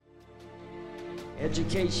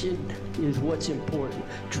Education is what's important.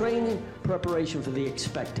 Training, preparation for the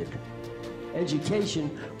expected.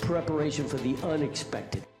 Education, preparation for the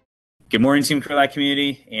unexpected. Good morning, Team Krulak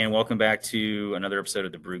community, and welcome back to another episode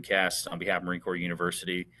of the Brewcast on behalf of Marine Corps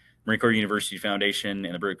University Foundation,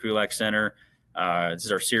 and the Brewett Krulak Center. This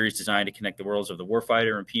is our series designed to connect the worlds of the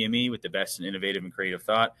warfighter and PME with the best in innovative and creative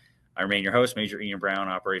thought. I remain your host, Major Ian Brown,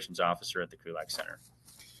 Operations Officer at the Krulak Center.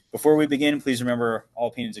 Before we begin, please remember all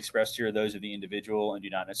opinions expressed here are those of the individual and do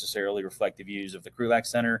not necessarily reflect the views of the Krulak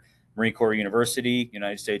Center, Marine Corps University,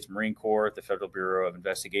 United States Marine Corps, the Federal Bureau of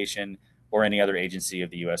Investigation, or any other agency of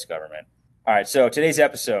the U.S. government. All right, so today's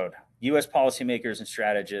episode, U.S. policymakers and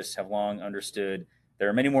strategists have long understood there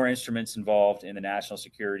are many more instruments involved in the national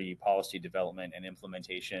security policy development and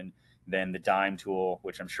implementation than the DIME tool,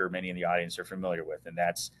 which I'm sure many in the audience are familiar with, and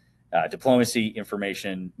that's diplomacy,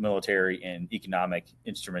 information, military, and economic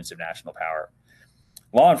instruments of national power.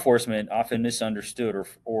 Law enforcement, often misunderstood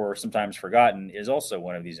or sometimes forgotten, is also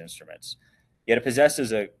one of these instruments. Yet it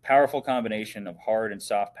possesses a powerful combination of hard and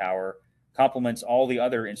soft power, complements all the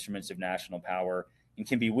other instruments of national power, and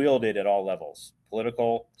can be wielded at all levels: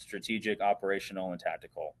 political, strategic, operational, and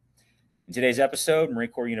tactical. In today's episode, Marine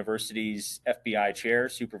Corps University's FBI Chair,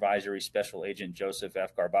 Supervisory Special Agent Joseph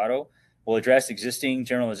F. Garbato, will address existing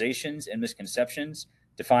generalizations and misconceptions,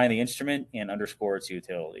 define the instrument, and underscore its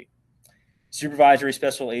utility. Supervisory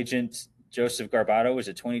Special Agent Joseph Garbato is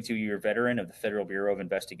a 22-year veteran of the Federal Bureau of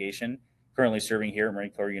Investigation, currently serving here at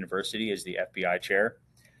Marine Corps University as the FBI Chair.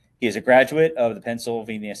 He is a graduate of the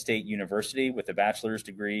Pennsylvania State University with a bachelor's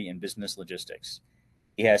degree in business logistics.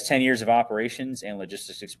 He has 10 years of operations and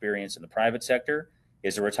logistics experience in the private sector,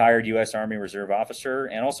 is a retired U.S. Army Reserve officer,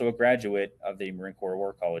 and also a graduate of the Marine Corps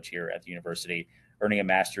War College here at the university, earning a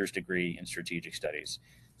master's degree in strategic studies.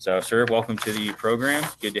 So, sir, welcome to the program.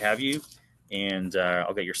 Good to have you. And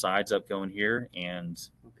I'll get your slides up going here, and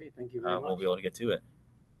okay, thank you very much. We'll be able to get to it.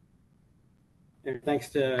 And thanks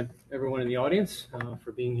to everyone in the audience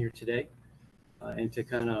for being here today, and to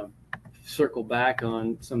kind of circle back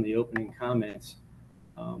on some of the opening comments,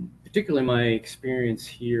 particularly my experience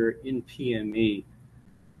here in PME.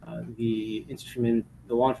 The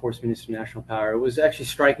law enforcement instrument of national power, it was actually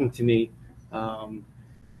striking to me how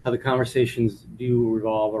the conversations do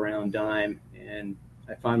revolve around DIME, and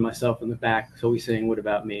I find myself in the back always saying, what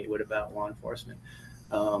about me? What about law enforcement?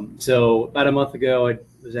 So about a month ago, I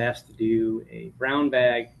was asked to do a brown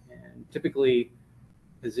bag, and typically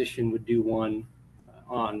the position would do one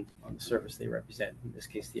on the service they represent, in this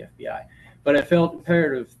case the FBI. But I felt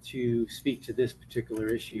imperative to speak to this particular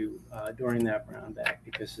issue during that brown bag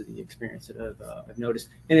because of the experience that I've noticed.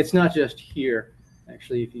 And it's not just here.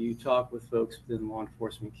 Actually, if you talk with folks within the law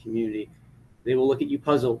enforcement community, they will look at you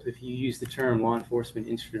puzzled if you use the term law enforcement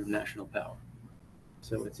instrument of national power.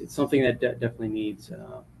 So it's something that definitely needs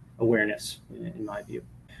awareness, in my view.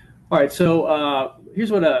 All right, so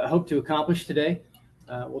here's what I hope to accomplish today.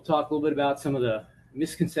 We'll talk a little bit about some of the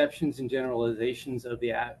misconceptions and generalizations of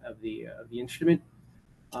the instrument.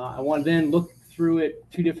 I want to then look through it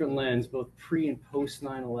two different lenses, both pre and post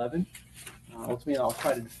 9/11. Ultimately, I'll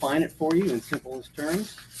try to define it for you in simplest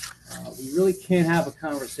terms. We really can't have a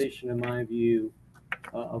conversation, in my view,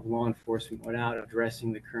 of law enforcement without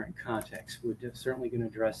addressing the current context. We're certainly going to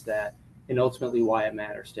address that, and ultimately why it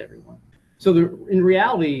matters to everyone. So in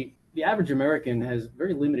reality, the average American has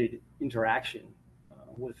very limited interaction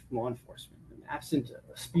with law enforcement. Absent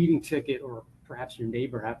a speeding ticket, or perhaps your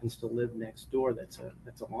neighbor happens to live next door that's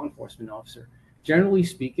a law enforcement officer, generally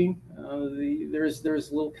speaking, there's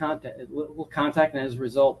little contact, and as a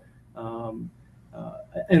result, an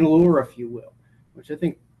allure, if you will, which I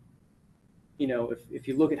think, if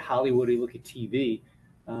you look at Hollywood, or you look at TV,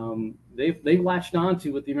 they've latched on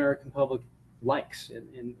to what the American public likes,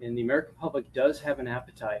 and the American public does have an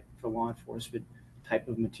appetite for law enforcement type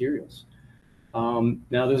of materials.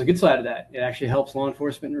 Now, there's a good side of that. It actually helps law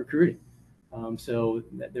enforcement in recruiting. So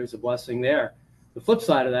there's a blessing there. The flip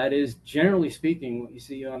side of that is, generally speaking, what you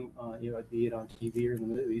see on, be it on TV or in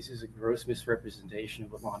the movies, is a gross misrepresentation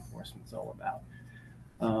of what law enforcement is all about.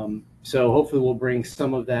 So hopefully we'll bring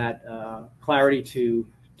some of that clarity to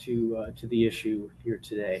the issue here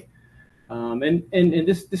today. And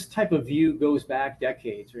this type of view goes back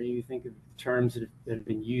decades, right? You think of terms that have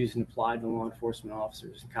been used and applied to law enforcement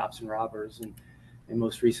officers, and cops and robbers, and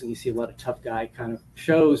most recently you see a lot of tough guy kind of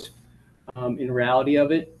shows. In reality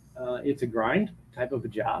of it, it's a grind type of a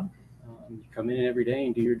job. You come in every day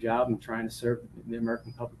and do your job and trying to serve the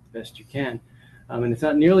American public the best you can. And it's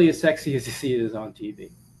not nearly as sexy as you see it is on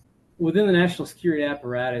TV. Within the national security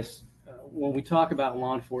apparatus, when we talk about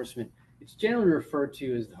law enforcement, it's generally referred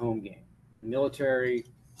to as the home game. The military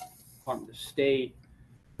Department of State,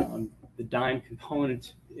 the dime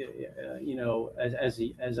component, as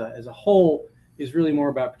a whole, is really more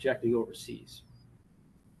about projecting overseas.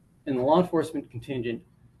 And the law enforcement contingent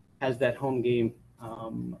has that home game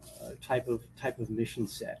type of mission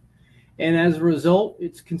set. And as a result,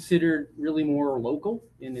 it's considered really more local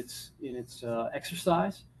in its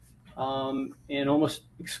exercise, and almost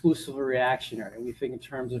exclusively reactionary. We think in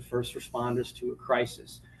terms of first responders to a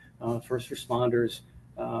crisis, first responders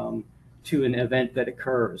to an event that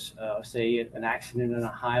occurs, say an accident on a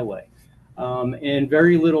highway, and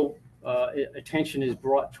very little attention is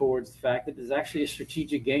brought towards the fact that there's actually a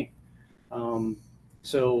strategic game.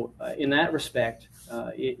 So in that respect,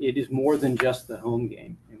 it is more than just the home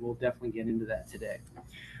game, and we'll definitely get into that today.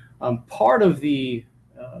 Part of the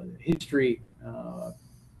history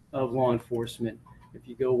of law enforcement, if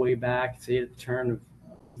you go way back, say at the turn of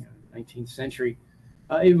the 19th century,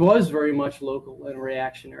 it was very much local and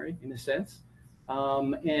reactionary in a sense.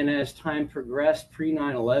 And as time progressed, pre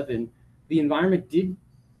 9/11, the environment did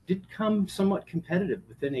come somewhat competitive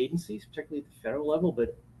within agencies, particularly at the federal level,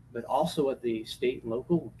 but also at the state and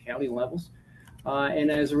local, county levels.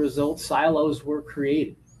 And as a result, silos were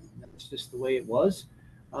created. That's just the way it was.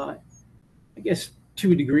 I guess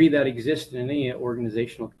to a degree that exists in any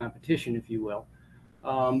organizational competition, if you will.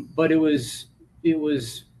 But it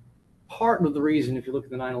was part of the reason, if you look at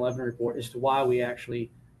the 9/11 report, as to why we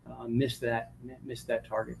actually missed that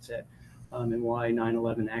target set, and why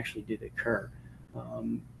 9/11 actually did occur.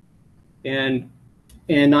 And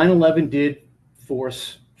 9/11 did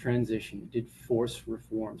force transition, it did force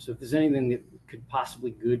reform. So if there's anything that could possibly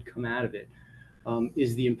good come out of it,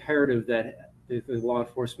 is the imperative that the law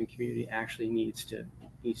enforcement community actually needs to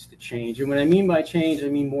change. And what I mean by change, I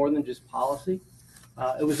mean more than just policy.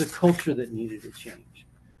 It was a culture that needed to change.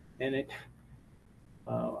 And it,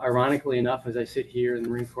 ironically enough, as I sit here in the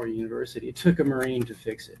Marine Corps University, it took a Marine to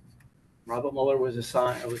fix it. Robert Mueller was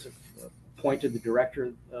appointed the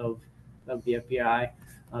director of the FBI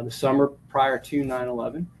the summer prior to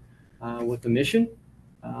 9/11 with a mission.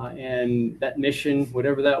 And that mission,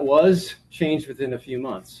 whatever that was, changed within a few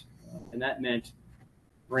months. And that meant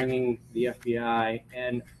bringing the FBI,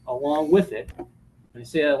 and along with it, and I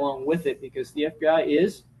say that along with it because the FBI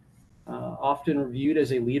is often reviewed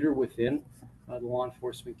as a leader within the law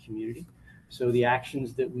enforcement community. So the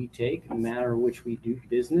actions that we take, and the manner in which we do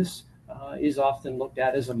business, is often looked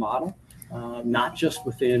at as a model, not just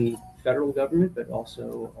within federal government, but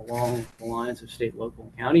also along the lines of state, local,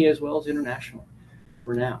 and county, as well as international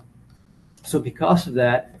for now. So because of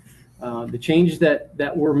that, the changes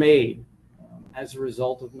that were made as a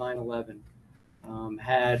result of 9/11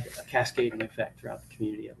 had a cascading effect throughout the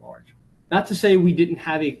community at large. Not to say we didn't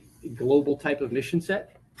have a global type of mission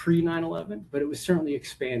set pre 9/11, but it was certainly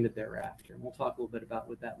expanded thereafter. And we'll talk a little bit about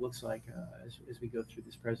what that looks like as we go through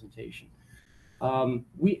this presentation.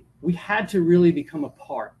 We had to really become a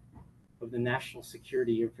part of the national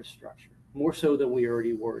security infrastructure, more so than we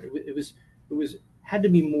already were. It had to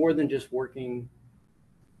be more than just working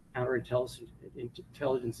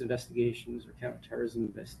counterintelligence investigations or counterterrorism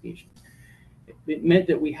investigations. It meant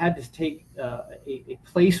that we had to take a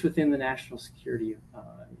place within the national security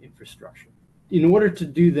infrastructure. In order to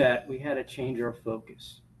do that, we had to change our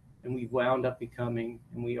focus, and we wound up becoming,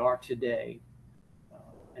 and we are today,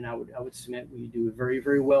 and I would submit we do it very,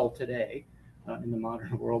 very well today in the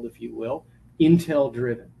modern world, if you will, intel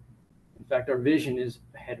driven. In fact, our vision is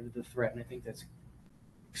ahead of the threat, and I think that's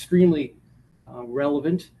extremely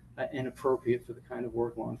relevant and appropriate for the kind of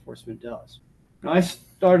work law enforcement does. Now, I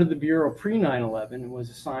started the Bureau pre 9/11 and was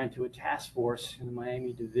assigned to a task force in the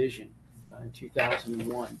Miami Division in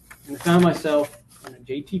 2001. And I found myself in a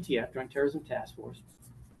JTTF, Joint Terrorism Task Force.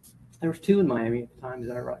 There was 2 in Miami at the time,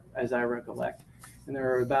 as I recollect, and there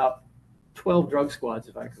were about 12 drug squads,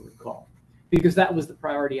 if I can recall, because that was the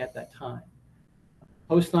priority at that time.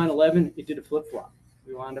 Post 9/11, it did a flip-flop.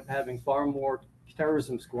 We wound up having far more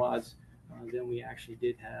terrorism squads than we actually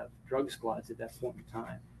did have drug squads at that point in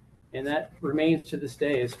time, and that remains to this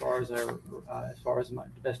day, as far as the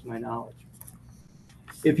best of my knowledge.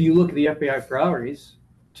 If you look at the FBI priorities,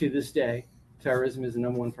 to this day, terrorism is the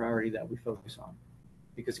 #1 priority that we focus on,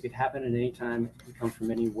 because it could happen at any time, it can come from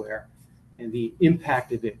anywhere, and the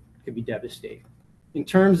impact of it could be devastating. In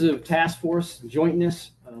terms of task force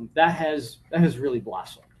jointness, that has really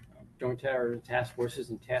blossomed. Joint terrorism task forces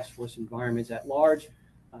and task force environments at large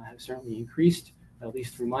have certainly increased, at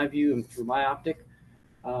least through my view and through my optic.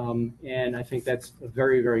 And I think that's a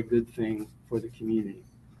very, very good thing for the community.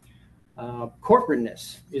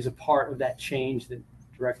 Corporateness is a part of that change that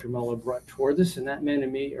Director Mueller brought toward us, and that meant to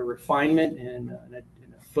me a refinement and a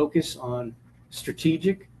focus on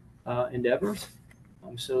strategic endeavors.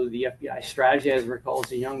 So the FBI strategy, as I recall,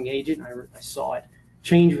 as a young agent, I saw it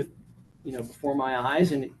change with, before my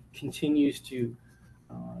eyes, and it continues to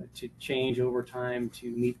change over time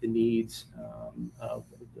to meet the needs of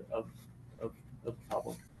the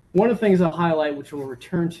public. One of the things I'll highlight, which we'll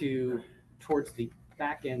return to towards the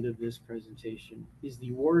back end of this presentation, is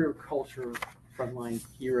the warrior culture, frontline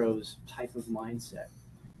heroes type of mindset.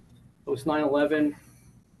 Post 9/11,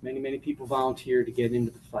 many people volunteered to get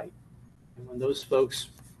into the fight. And when those folks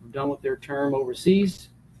were done with their term overseas,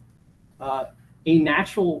 a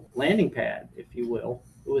natural landing pad, if you will,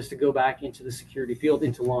 was to go back into the security field,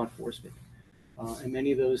 into law enforcement. And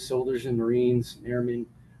many of those soldiers and Marines, and airmen,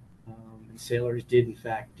 and sailors did in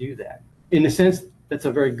fact do that. In a sense, that's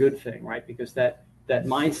a very good thing, right? Because that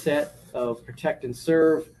mindset of protect and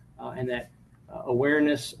serve, and that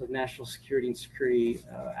awareness of national security and security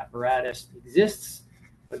apparatus exists,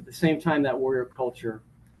 but at the same time, that warrior culture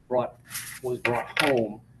was brought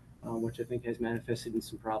home, which I think has manifested in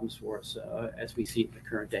some problems for us as we see it in the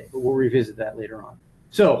current day. But we'll revisit that later on.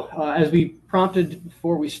 So as we prompted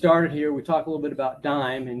before we started here, we talked a little bit about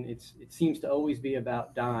DIME, and it seems to always be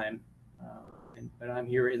about DIME. But I'm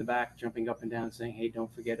here in the back jumping up and down saying, hey,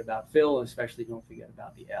 don't forget about Phil, and especially don't forget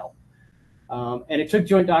about the L. And it took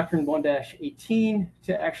Joint Doctrine 1-18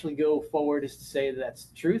 to actually go forward as to say that that's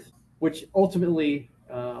the truth, which ultimately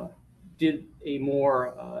did a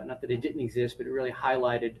more, not that it didn't exist, but it really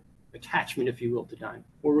highlighted attachment, if you will, to DIME,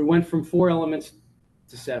 where we went from 4 elements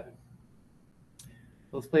to 7.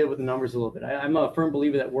 Let's play with the numbers a little bit. I'm a firm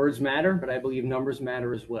believer that words matter, but I believe numbers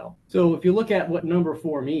matter as well. So if you look at what number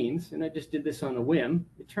 4 means, and I just did this on a whim,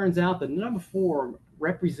 it turns out that number 4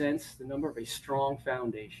 represents the number of a strong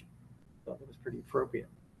foundation. I thought that was pretty appropriate.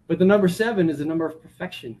 But the number 7 is the number of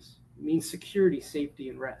perfections. It means security, safety,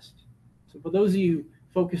 and rest. So for those of you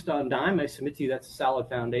focused on DIME, I submit to you that's a solid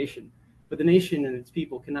foundation. But the nation and its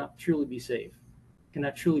people cannot truly be safe,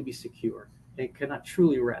 cannot truly be secure, and cannot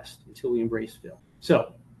truly rest until we embrace Phil.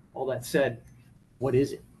 So, all that said, what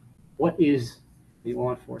is it? What is the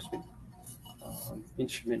law enforcement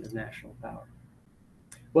instrument of national power?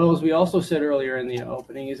 Well, as we also said earlier in the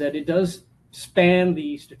opening, is that it does span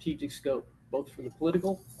the strategic scope, both from the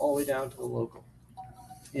political all the way down to the local.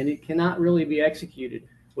 And it cannot really be executed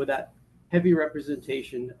without heavy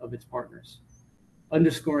representation of its partners,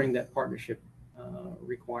 underscoring that partnership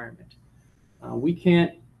requirement. We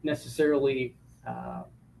can't necessarily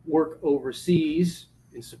work overseas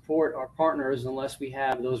and support our partners unless we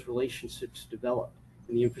have those relationships developed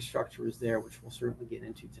and the infrastructure is there, which we'll certainly get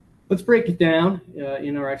into today. Let's break it down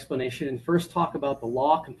in our explanation and first talk about the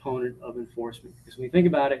law component of enforcement. Because when we think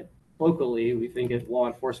about it locally, we think of law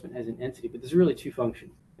enforcement as an entity, but there's really 2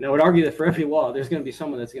 functions. And I would argue that for every law, there's going to be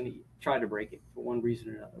someone that's going to try to break it for one reason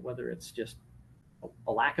or another, whether it's just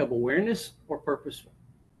a lack of awareness or purposeful.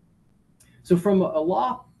 So from a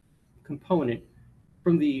law component,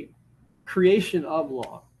 from the creation of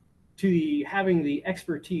law to the having the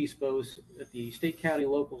expertise both at the state, county,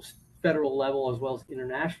 local, federal level, as well as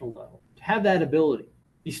international level, to have that ability,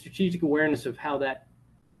 the strategic awareness of how that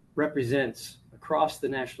represents across the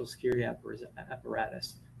national security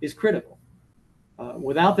apparatus is critical.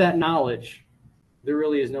 Without that knowledge, there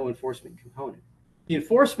really is no enforcement component. The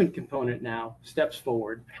enforcement component now steps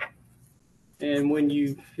forward. And when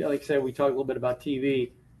you, like I said, we talked a little bit about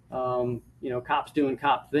TV, cops doing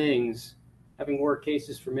cop things, having worked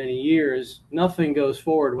cases for many years, nothing goes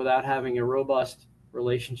forward without having a robust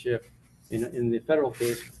relationship. In the federal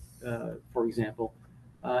case, for example,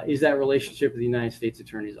 is that relationship with the United States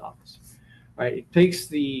Attorney's Office. Right? It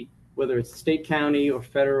takes whether it's state, county, or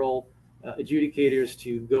federal adjudicators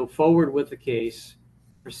to go forward with the case,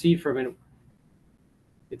 proceed from it.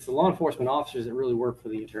 It's the law enforcement officers that really work for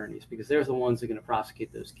the attorneys because they're the ones that are going to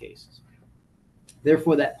prosecute those cases.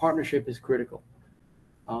 Therefore, that partnership is critical.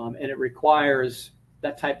 And it requires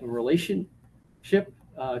that type of relationship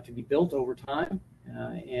to be built over time.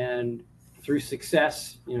 And through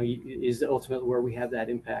success, is ultimately where we have that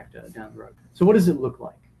impact down the road. So what does it look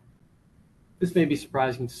like? This may be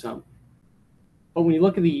surprising to some. But when you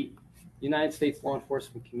look at the United States law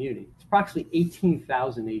enforcement community, it's approximately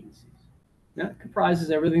 18,000 agencies. Now, it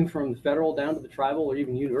comprises everything from the federal down to the tribal or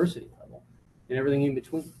even university level and everything in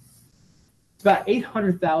between. It's about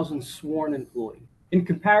 800,000 sworn employees. In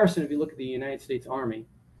comparison, if you look at the United States Army,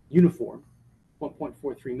 uniform,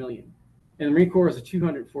 1.43 million. And the Marine Corps is a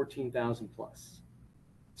 214,000 plus.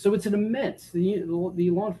 So it's an immense, the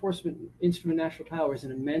law enforcement instrument of national power is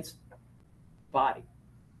an immense body,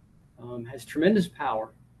 has tremendous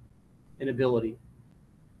power and ability,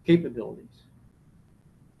 capabilities,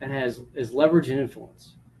 and has leverage and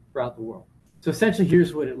influence throughout the world. So essentially,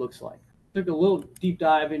 here's what it looks like. Took a little deep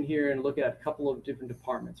dive in here and look at a couple of different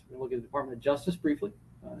departments. We're going to look at the Department of Justice briefly,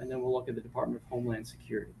 and then we'll look at the Department of Homeland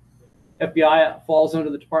Security. FBI falls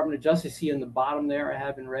under the Department of Justice. See on the bottom there, I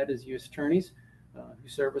have in red as U.S. attorneys who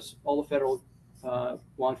service all the federal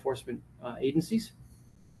law enforcement agencies.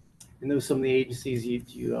 And those are some of the agencies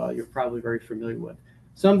you're probably very familiar with.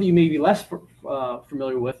 Some that you may be less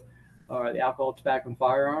familiar with are the Alcohol, Tobacco, and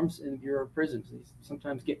Firearms and the Bureau of Prisons. These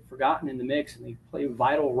sometimes get forgotten in the mix, and they play a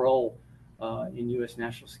vital role in U.S.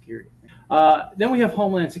 national security. Then we have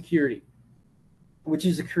Homeland Security, which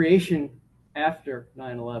is a creation after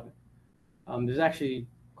 9/11. There's actually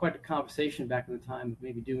quite a conversation back in the time of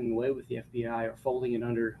maybe doing away with the FBI or folding it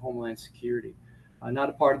under Homeland Security. Not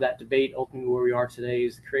a part of that debate. Ultimately, where we are today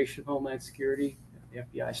is the creation of Homeland Security. The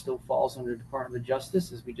FBI still falls under the Department of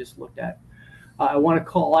Justice, as we just looked at. I want to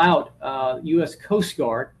call out U.S. Coast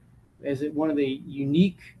Guard as one of the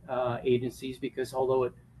unique agencies, because although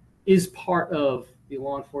it is part of the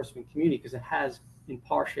law enforcement community, because it has in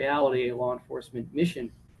partiality a law enforcement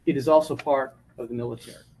mission, it is also part of the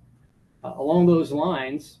military. Along those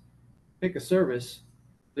lines, pick a service,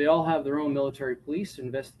 they all have their own military police and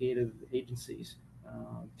investigative agencies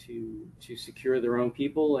to secure their own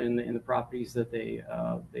people and the properties that they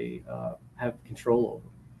have control over.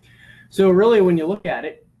 So really, when you look at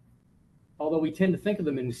it, although we tend to think of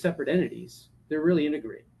them in separate entities, they're really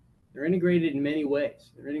integrated. They're integrated in many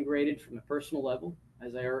ways. They're integrated from the personal level,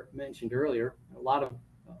 as I mentioned earlier. A lot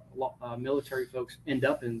of military folks end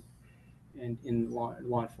up in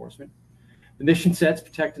law enforcement. The mission sets,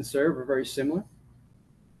 protect and serve, are very similar.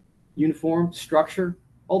 Uniform, structure,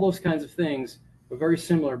 all those kinds of things are very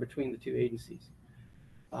similar between the two agencies.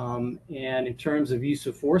 And in terms of use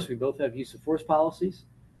of force, we both have use of force policies.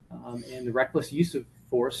 And the reckless use of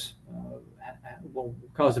force will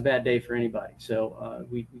cause a bad day for anybody. So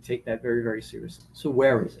we take that very, very seriously. So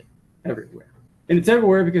where is it? Everywhere. And it's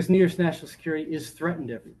everywhere because U.S. national security is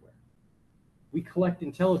threatened everywhere. We collect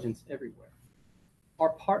intelligence everywhere. Our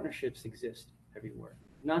partnerships exist everywhere,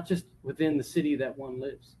 not just within the city that one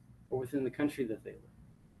lives or within the country that they live.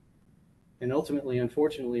 And ultimately,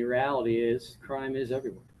 unfortunately, reality is crime is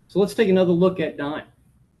everywhere. So let's take another look at DIME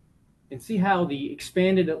and see how the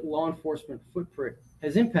expanded law enforcement footprint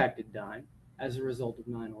has impacted DIME as a result of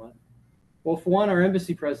 9/11. Well, for one, our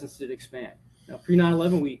embassy presence did expand. Now,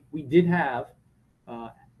 pre-9/11, we did have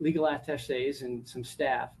legal attachés and some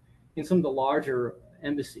staff in some of the larger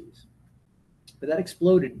embassies, but that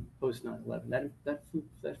exploded post 9/11.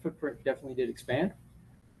 That footprint definitely did expand.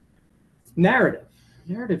 Narrative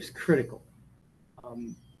is critical.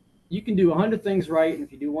 You can do 100 things right, and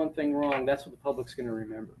if you do one thing wrong, that's what the public's going to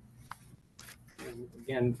remember. And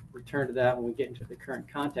again, return to that when we get into the current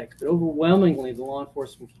context. But overwhelmingly, the law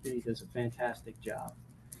enforcement community does a fantastic job.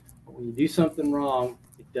 But when you do something wrong,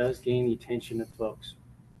 it does gain the attention of folks.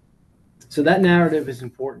 So that narrative is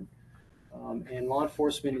important. And law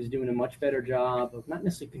enforcement is doing a much better job of not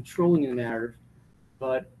necessarily controlling the narrative,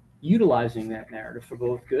 but utilizing that narrative for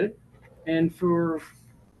both good and for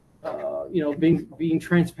being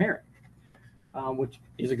transparent, which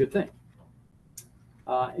is a good thing.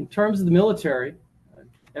 In terms of the military,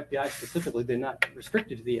 FBI specifically, they're not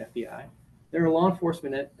restricted to the FBI. There are law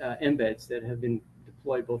enforcement embeds that have been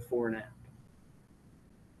deployed both fore and aft.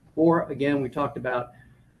 Or again, we talked about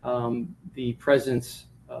the presence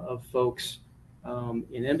of folks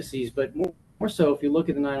in embassies, but more so if you look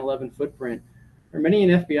at the 9/11 footprint, there are many an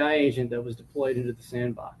FBI agent that was deployed into the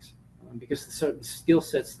sandbox because of the certain skill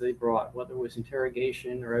sets they brought, whether it was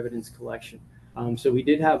interrogation or evidence collection. So we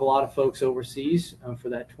did have a lot of folks overseas for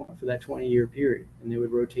that 20-year period, and they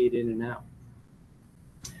would rotate in and out.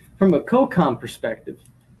 From a COCOM perspective,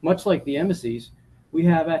 much like the embassies, we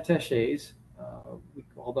have attachés, we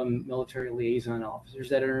call them military liaison officers,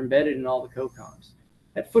 that are embedded in all the COCOMs.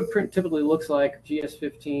 That footprint typically looks like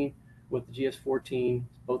GS-15 with the GS-14,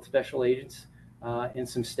 both special agents and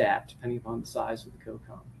some staff, depending upon the size of the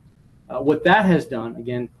COCOM. What that has done,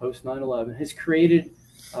 again, post 9/11, has created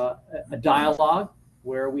a dialogue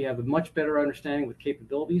where we have a much better understanding what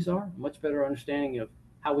capabilities are, a much better understanding of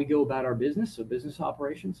how we go about our business, so business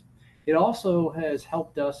operations. It also has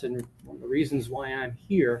helped us, and one of the reasons why I'm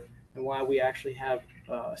here and why we actually have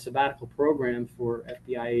a sabbatical program for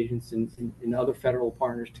FBI agents and other federal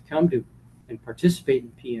partners to come to and participate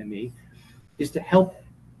in PME, is to help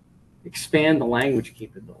expand the language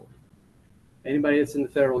capability. Anybody that's in the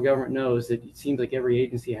federal government knows that it seems like every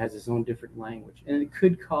agency has its own different language, and it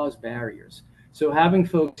could cause barriers. So having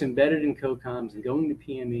folks embedded in COCOMs and going to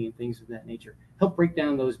PME and things of that nature help break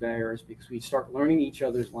down those barriers, because we start learning each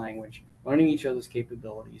other's language, learning each other's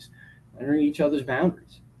capabilities, learning each other's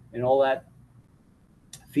boundaries, and all that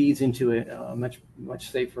feeds into a much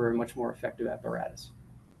safer and much more effective apparatus.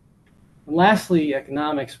 And lastly,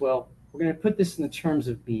 economics. Well, we're going to put this in the terms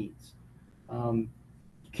of means. You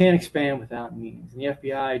can't expand without means. And the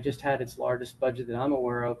FBI just had its largest budget that I'm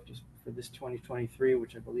aware of just for this 2023,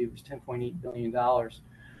 which I believe was $10.8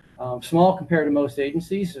 billion. Small compared to most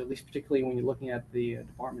agencies, at least particularly when you're looking at the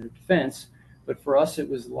Department of Defense. But for us, it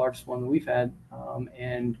was the largest one that we've had.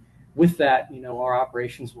 And with that, our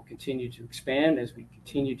operations will continue to expand as we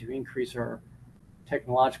continue to increase our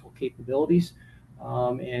technological capabilities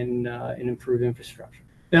and improve infrastructure.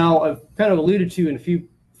 Now, I've kind of alluded to in a few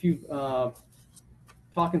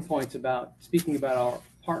talking points about speaking about our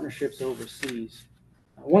partnerships overseas.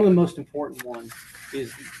 One of the most important ones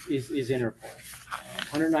is Interpol.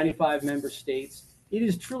 195 member states. It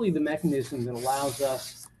is truly the mechanism that allows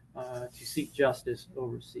us to seek justice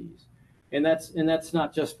overseas. And that's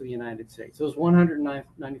not just for the United States. Those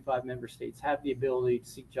 195 member states have the ability to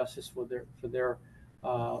seek justice for their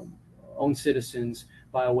own citizens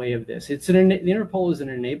by way of this. The Interpol is an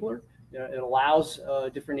enabler. It allows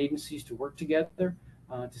different agencies to work together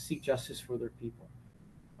to seek justice for their people.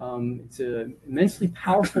 It's an immensely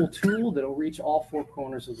powerful tool that will reach all four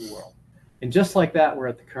corners of the world. And just like that, we're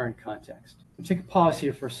at the current context. We'll take a pause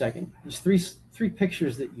here for a second. There's three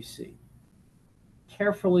pictures that you see.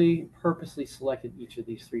 Carefully, purposely selected each of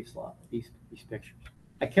these these pictures.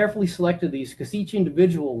 I carefully selected these because each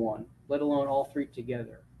individual one, let alone all three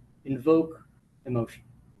together, invoke emotion,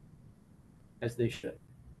 as they should.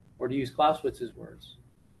 Or to use Clausewitz's words,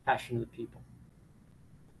 passion of the people.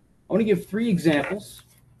 I want to give three examples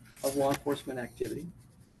of law enforcement activity.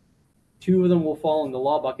 Two of them will fall in the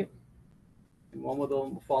law bucket, and one of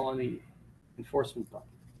them will fall on the enforcement bucket,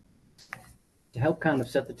 to help kind of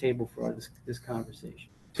set the table for this conversation.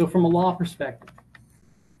 So from a law perspective,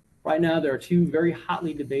 right now there are two very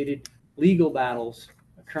hotly debated legal battles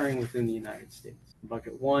occurring within the United States.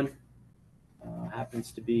 Bucket one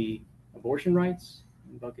happens to be abortion rights,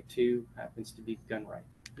 and bucket two happens to be gun rights.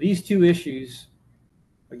 These two issues,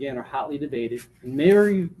 again, are hotly debated and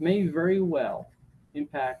may very well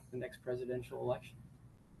impact the next presidential election.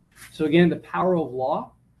 So again, the power of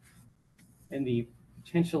law and the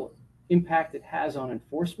potential impact it has on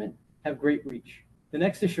enforcement have great reach. The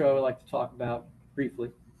next issue I would like to talk about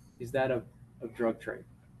briefly is that of drug trade.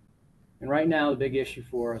 And right now, the big issue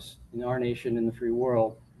for us in our nation and the free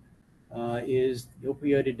world is the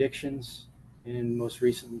opioid addictions and most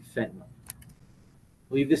recently fentanyl. I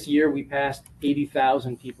believe this year we passed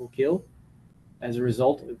 80,000 people killed as a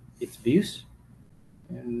result of its abuse.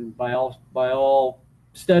 And by all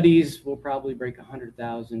studies, we'll probably break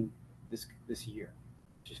 100,000 this year.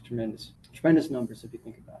 Just tremendous numbers if you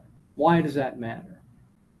think about it. Why does that matter?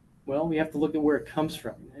 Well, we have to look at where it comes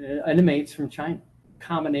from. It emanates from China.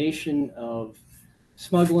 Combination of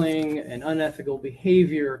smuggling and unethical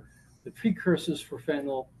behavior, the precursors for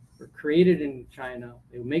fentanyl were created in China.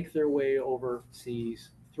 They make their way overseas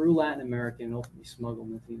through Latin America and ultimately smuggled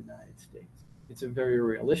into the United States. It's a very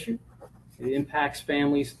real issue. It impacts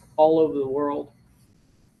families all over the world,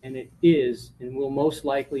 and it is and will most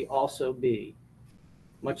likely also be,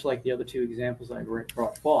 much like the other two examples I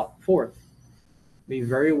brought forth, may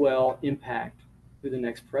very well impact who the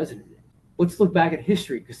next president is. Let's look back at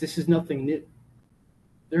history, because this is nothing new.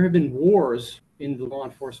 There have been wars in the law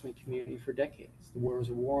enforcement community for decades. The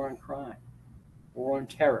war on crime, war on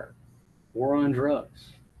terror, war on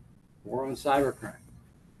drugs, war on cybercrime.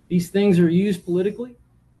 These things are used politically,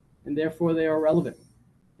 and therefore they are relevant.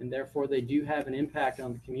 And therefore they do have an impact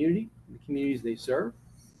on the community, and the communities they serve.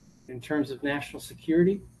 In terms of national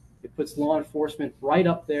security, it puts law enforcement right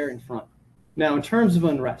up there in front. Now, in terms of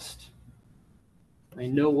unrest, I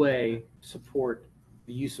in no way support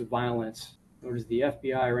the use of violence, nor does the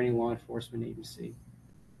FBI or any law enforcement agency.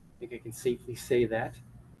 I think I can safely say that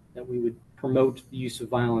we would promote the use of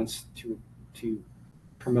violence to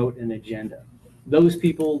promote an agenda. Those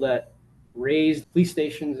people that raised police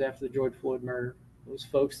stations after the George Floyd murder, those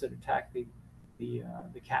folks that attacked the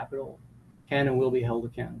Capitol, can and will be held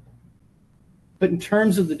accountable. But in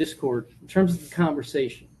terms of the discord, in terms of the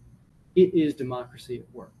conversation, it is democracy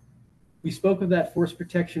at work. We spoke of that force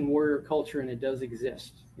protection warrior culture, and it does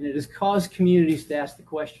exist. And it has caused communities to ask the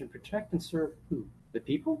question, protect and serve who? The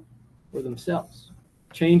people or themselves?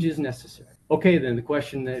 Change is necessary. Okay, then the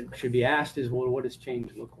question that should be asked is, well, what does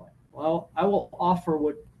change look like? Well, I will offer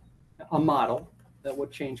a model that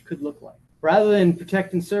what change could look like. Rather than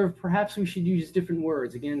protect and serve, perhaps we should use different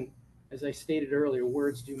words. Again, as I stated earlier,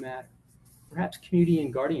 words do matter. Perhaps community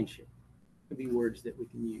and guardianship could be words that we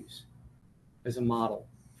can use as a model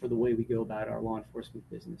for the way we go about our law enforcement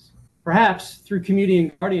business. Perhaps through community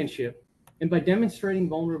and guardianship, And by demonstrating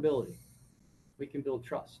vulnerability, we can build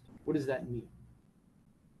trust. What does that mean?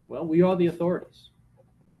 Well, we are the authorities.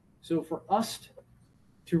 So for us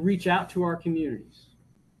to reach out to our communities,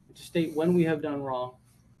 to state when we have done wrong,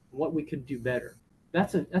 what we could do better,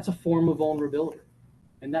 that's a form of vulnerability.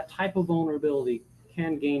 And that type of vulnerability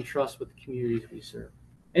can gain trust with the communities we serve.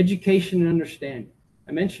 Education and understanding.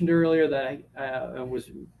 I mentioned earlier that I was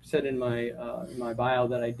said in my bio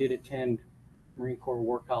that I did attend Marine Corps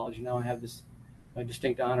War College. Now I have this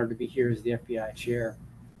distinct honor to be here as the FBI chair.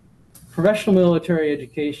 Professional military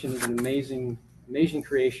education is an amazing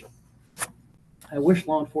creation. I wish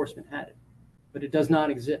law enforcement had it, but it does not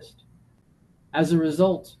exist. As a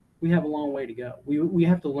result, we have a long way to go. We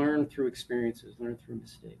have to learn through experiences, learn through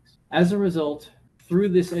mistakes. As a result, through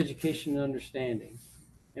this education and understanding,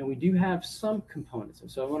 and we do have some components.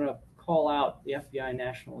 So I want to call out the FBI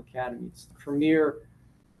National Academy. It's the premier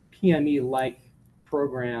PME-like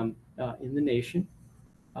program in the nation,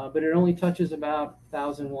 but it only touches about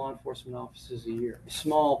 1,000 law enforcement officers a year. A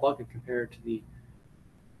small bucket compared to the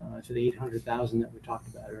 800,000 that we talked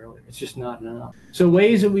about earlier. It's just not enough. So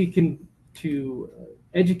ways that we can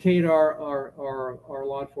educate our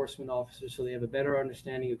law enforcement officers so they have a better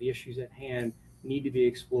understanding of the issues at hand need to be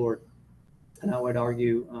explored, and I would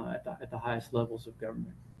argue at the highest levels of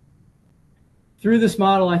government. Through this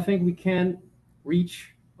model, I think we can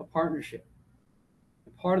reach a partnership.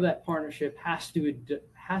 And part of that partnership has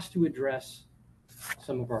to address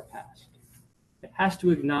some of our past. It has to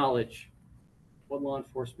acknowledge what law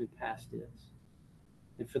enforcement past is.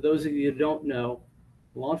 And for those of you who don't know,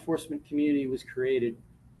 the law enforcement community was created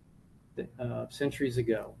centuries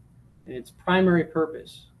ago, and its primary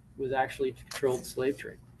purpose was actually to control the slave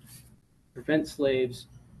trade, prevent slaves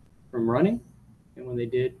from running, and when they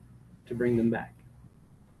did, to bring them back.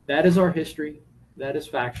 That is our history, that is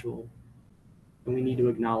factual, and we need to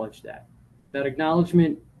acknowledge that. That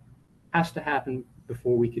acknowledgement has to happen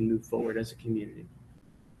before we can move forward as a community.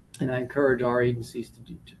 And I encourage our agencies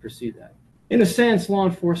to pursue that. In a sense, law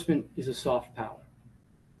enforcement is a soft power.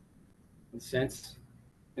 In a sense,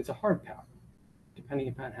 it's a hard power, depending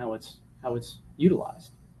upon how it's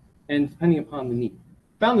utilized and depending upon the need.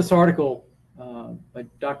 I found this article by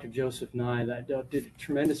Dr. Joseph Nye that did a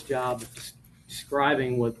tremendous job of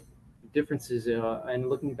describing what the differences and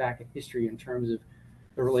looking back at history in terms of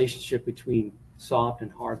the relationship between soft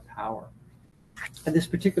and hard power. And this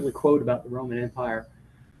particular quote about the Roman Empire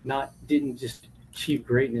didn't just achieve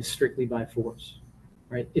greatness strictly by force,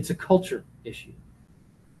 right? It's a culture issue,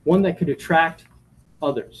 one that could attract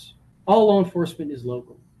others. All law enforcement is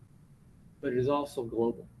local, but it is also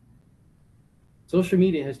global. Social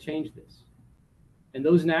media has changed this, and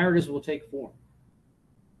those narratives will take form.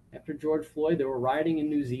 After George Floyd, there were rioting in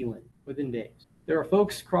New Zealand within days. There are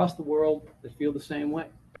folks across the world that feel the same way.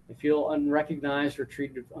 They feel unrecognized or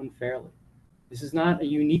treated unfairly. This is not a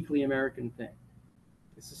uniquely American thing.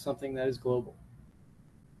 This is something that is global.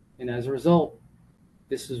 And as a result,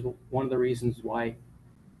 this is one of the reasons why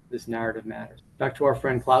this narrative matters. Back to our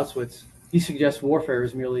friend Clausewitz, he suggests warfare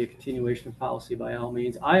is merely a continuation of policy by all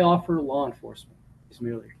means. I offer law enforcement is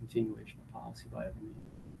merely a continuation of policy by all means.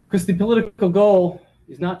 Because the political goal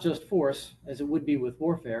is not just force, as it would be with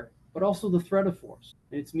warfare, but also the threat of force.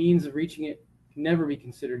 And its means of reaching it can never be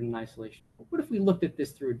considered in isolation. But what if we looked at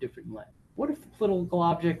this through a different lens? What if the political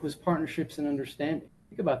object was partnerships and understanding?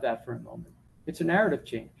 Think about that for a moment. It's a narrative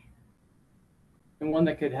change, and one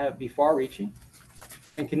that could be far-reaching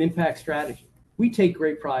and can impact strategy. We take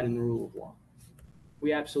great pride in the rule of law.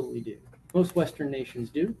 We absolutely do. Most Western nations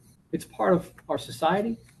do. It's part of our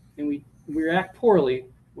society, and we react poorly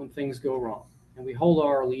when things go wrong, and we hold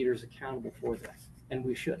our leaders accountable for that, and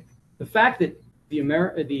we should. The fact that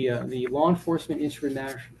the law enforcement instrument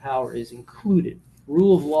matter of power is included,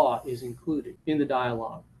 rule of law is included in the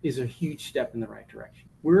dialogue, is a huge step in the right direction.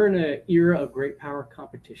 We're in an era of great power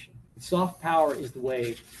competition. Soft power is the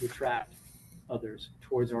way to attract others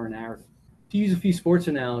towards our narrative. To use a few sports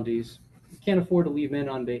analogies, we can't afford to leave men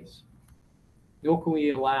on base. Nor can we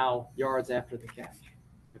allow yards after the catch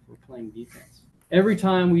if we're playing defense. Every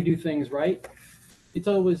time we do things right, it's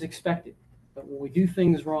always expected. But when we do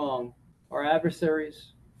things wrong, our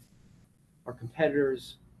adversaries, our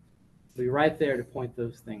competitors, will be right there to point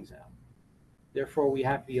those things out. Therefore, we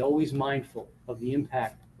have to be always mindful of the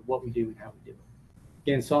impact of what we do and how we do it.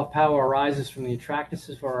 Again, soft power arises from the attractiveness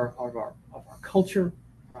of our culture,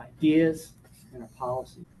 our ideas, and our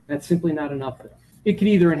policy. That's simply not enough though. It can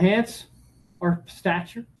either enhance our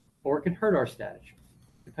stature or it can hurt our stature,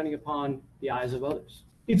 depending upon the eyes of others.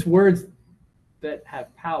 It's words that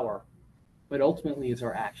have power, but ultimately it's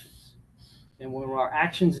our actions. And when our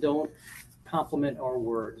actions don't complement our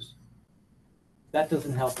words, that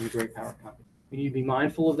doesn't help in a great power company. We need to be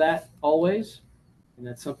mindful of that always, and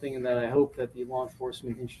that's something that I hope that the law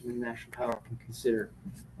enforcement instrument in national power can consider.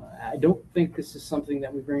 I don't think this is something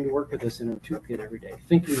that we bring to work with us in our toolkit every day,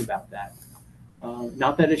 thinking about that.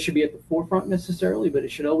 Not that it should be at the forefront necessarily, but it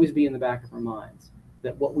should always be in the back of our minds,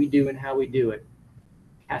 that what we do and how we do it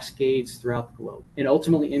cascades throughout the globe and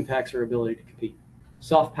ultimately impacts our ability to compete.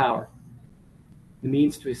 Soft power, the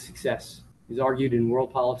means to success, is argued in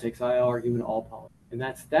world politics. I argue in all politics. And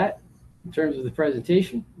that's that. In terms of the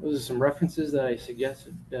presentation, those are some references that I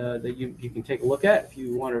suggested that you can take a look at if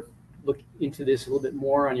you want to look into this a little bit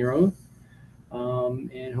more on your own.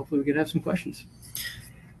 And hopefully we can have some questions.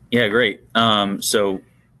 Yeah, great. So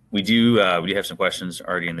we do have some questions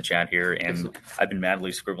already in the chat here, and Excellent. I've been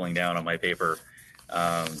madly scribbling down on my paper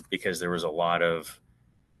because there was a lot of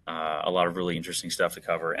really interesting stuff to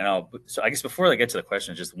cover. And so I guess before I get to the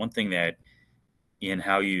questions, just one thing that in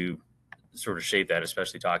how you sort of shape that,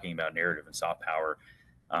 especially talking about narrative and soft power,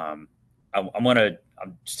 I want to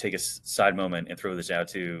just take a side moment and throw this out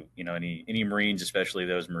to any Marines, especially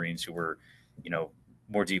those Marines who were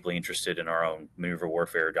more deeply interested in our own maneuver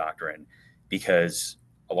warfare doctrine, because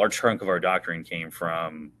a large chunk of our doctrine came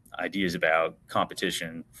from ideas about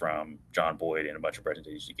competition from John Boyd and a bunch of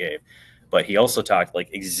presentations he gave. But he also talked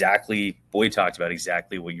Boyd talked about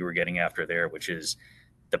exactly what you were getting after there, which is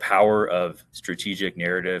the power of strategic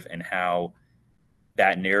narrative and how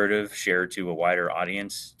that narrative shared to a wider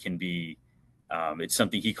audience can be, it's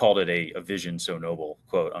something he called it a vision so noble,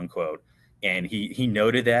 quote unquote. And he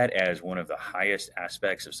noted that as one of the highest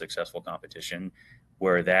aspects of successful competition,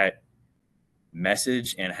 where that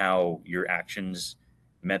message and how your actions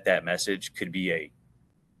met that message could be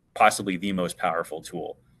possibly the most powerful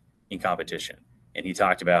tool in competition. And he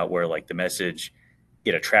talked about where the message,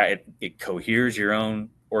 it coheres your own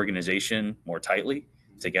organization more tightly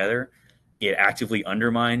together. It actively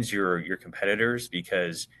undermines your competitors,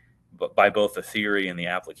 because by both the theory and the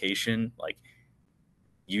application,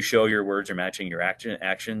 you show your words are matching your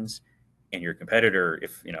actions, and your competitor,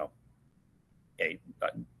 if a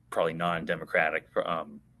probably non-democratic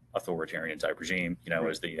authoritarian type regime,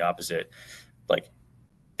 is the opposite.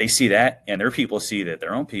 They see that, and their people see that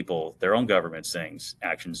their own government saying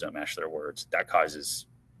actions don't match their words. That causes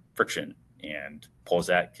friction and pulls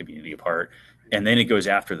that community apart. And then it goes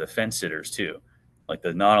after the fence sitters too,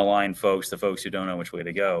 the non-aligned folks, the folks who don't know which way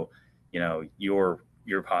to go. Your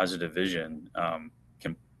positive vision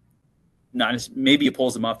can maybe it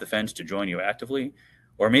pulls them off the fence to join you actively,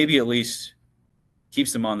 or maybe at least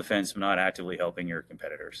keeps them on the fence, but not actively helping your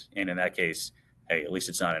competitors. And in that case, hey, at least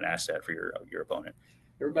it's not an asset for your opponent.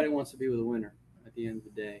 Everybody wants to be with a winner at the end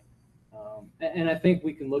of the day. And I think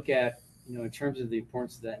we can look at, in terms of the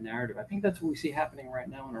importance of that narrative, I think that's what we see happening right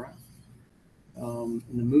now in Iran.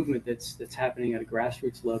 In the movement that's happening at a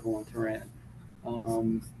grassroots level in Tehran.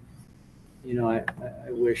 I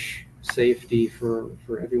wish safety for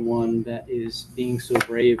everyone that is being so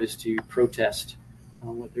brave as to protest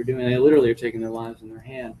what they're doing. They literally are taking their lives in their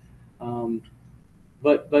hand.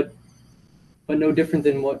 But no different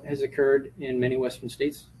than what has occurred in many Western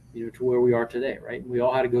states, to where we are today, right? We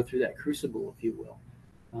all had to go through that crucible, if you will,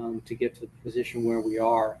 to get to the position where we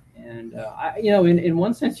are. And, in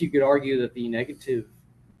one sense, you could argue that the negative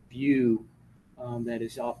view that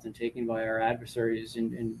is often taken by our adversaries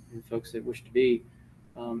and folks that wish to be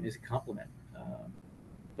is a compliment.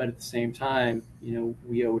 But at the same time, we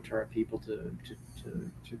owe it to our people to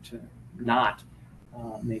not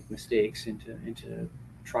make mistakes and to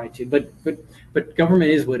try to, but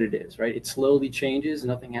government is what it is, right? It slowly changes.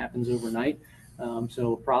 Nothing happens overnight.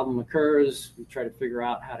 So a problem occurs. We try to figure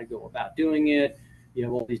out how to go about doing it. You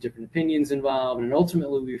have all these different opinions involved, and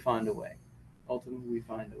ultimately we find a way.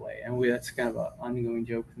 And that's kind of an ongoing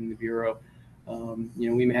joke in the Bureau.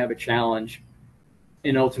 We may have a challenge,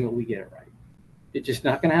 and ultimately we get it right. It's just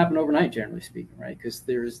not going to happen overnight, generally speaking, right? Because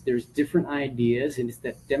there's different ideas, and it's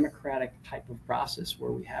that democratic type of process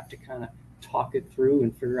where we have to kind of talk it through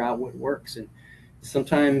and figure out what works. And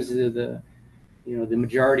sometimes the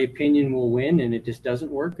majority opinion will win, and it just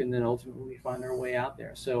doesn't work, and then ultimately we find our way out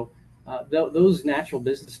there. So those natural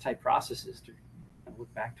business type processes, to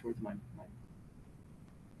look back towards my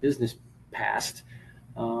business past,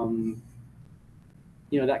 that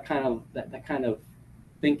kind of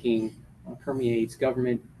thinking permeates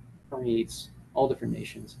government, permeates all different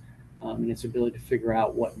nations, and its ability to figure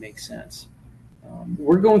out what makes sense.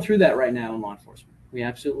 We're going through that right now in law enforcement. We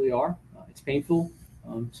absolutely are. It's painful.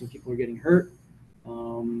 Some people are getting hurt,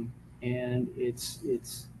 and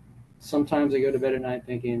it's sometimes I go to bed at night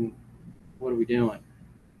thinking, what are we doing?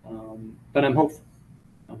 But I'm hopeful.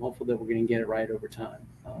 I'm hopeful that we're going to get it right over time.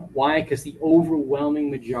 Why? Because the overwhelming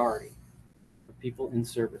majority of people in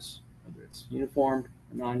service, whether it's uniformed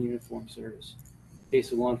or non-uniformed service, in the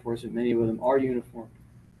case of law enforcement, many of them are uniformed,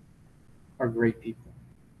 are great people.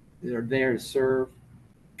 They're there to serve,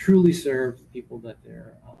 truly serve the people that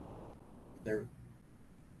they're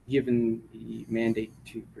given the mandate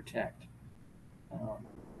to protect.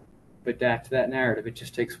 But back to that narrative, it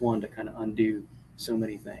just takes one to kind of undo so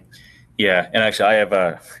many things. Yeah, and actually, I have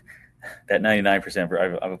that 99%.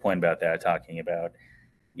 I have a point about that, talking about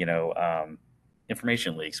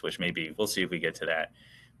information leaks, which maybe we'll see if we get to that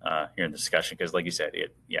here in the discussion, because, like you said,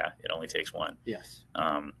 it only takes one. Yes.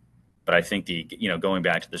 But I think going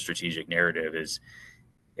back to the strategic narrative is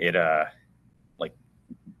like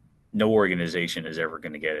no organization is ever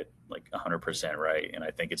going to get it like 100% right, and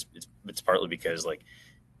I think it's partly because like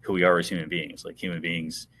who we are as human beings. Like human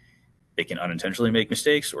beings, they can unintentionally make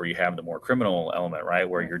mistakes, or you have the more criminal element, right,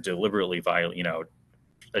 where you're deliberately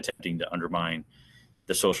attempting to undermine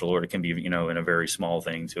the social order. It can be in a very small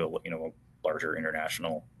thing to a larger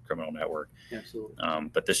international criminal network. Absolutely.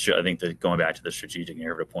 But I think that going back to the strategic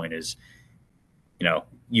narrative point is,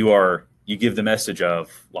 you give the message of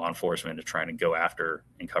law enforcement to trying to go after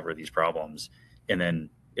and cover these problems, and then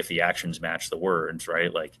if the actions match the words,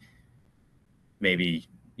 right, like maybe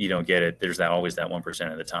you don't get it. There's always that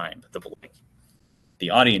 1% of the time, but the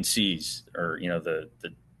audience sees, or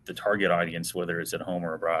the target audience, whether it's at home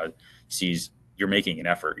or abroad, sees you're making an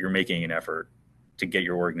effort. You're making an effort to get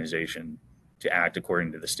your organization to act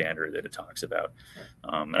according to the standard that it talks about.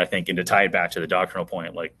 And I think, and to tie it back to the doctrinal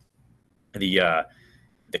point, like the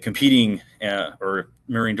competing or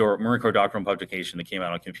Marine Corps doctrinal publication that came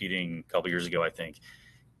out on competing a couple years ago, I think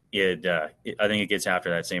it gets after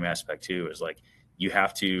that same aspect too. Is like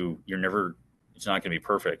it's not going to be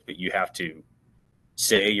perfect, but you have to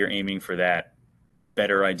say you're aiming for that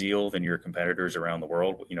better ideal than your competitors around the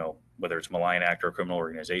world, whether it's malign actor or criminal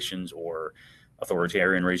organizations or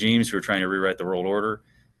authoritarian regimes who are trying to rewrite the world order.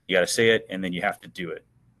 You got to say it, and then you have to do it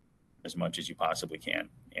as much as you possibly can.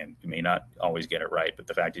 And you may not always get it right, but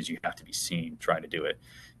the fact is you have to be seen trying to do it.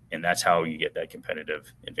 And that's how you get that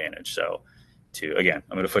competitive advantage. So I'm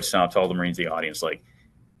going to foot stomp to all the Marines in the audience, like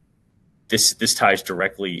this ties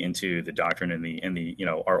directly into the doctrine and the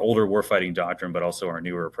our older warfighting doctrine, but also our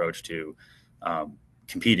newer approach to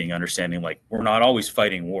competing, understanding like we're not always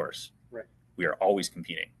fighting wars. Right. We are always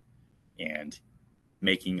competing, and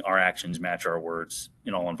making our actions match our words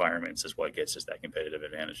in all environments is what gets us that competitive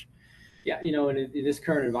advantage. Yeah, and in this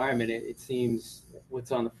current environment, it seems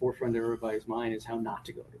what's on the forefront of everybody's mind is how not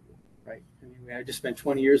to go to war, right? I mean, I just spent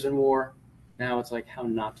 20 years in war. Now it's like how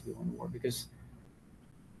not to go into war, because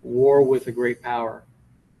war with a great power,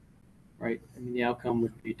 right? I mean, the outcome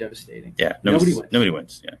would be devastating. Yeah, nobody wins. Nobody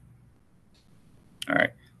wins. Yeah. All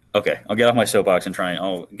right. Okay, I'll get off my soapbox and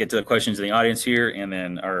I'll get to the questions in the audience here, and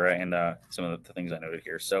then some of the things I noted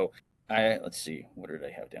here. So let's see, what did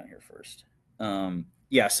I have down here first?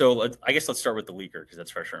 So I guess let's start with the leaker, because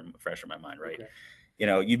that's fresh in my mind, right?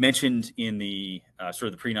 Okay. You mentioned in the sort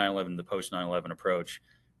of the pre 9/11, the post 9/11 approach.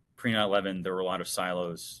 Pre 9/11, there were a lot of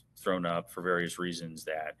silos thrown up for various reasons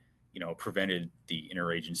that prevented the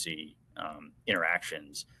interagency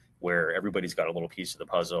interactions, where everybody's got a little piece of the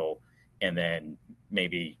puzzle, and then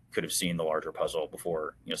maybe could have seen the larger puzzle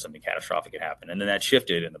before something catastrophic had happened. And then that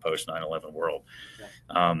shifted in the post 9/11 world.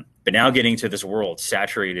 Okay. But now getting to this world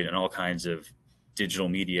saturated in all kinds of digital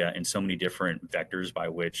media and so many different vectors by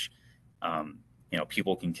which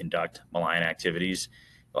people can conduct malign activities.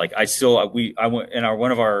 Like I went in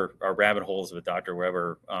one of our rabbit holes with Dr.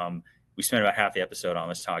 Weber. We spent about half the episode on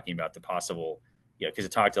this, talking about the possible, because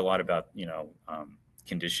it talked a lot about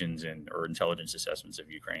conditions or intelligence assessments of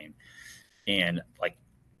Ukraine. And like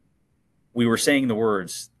we were saying the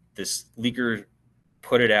words, this leaker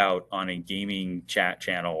put it out on a gaming chat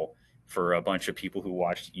channel for a bunch of people who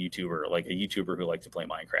watched like a YouTuber who liked to play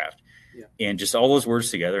Minecraft. Yeah. And just all those words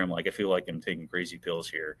together, I'm like, I feel like I'm taking crazy pills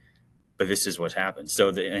here, but this is what's happened.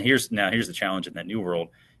 So here's the challenge in that new world.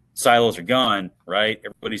 Silos are gone, right?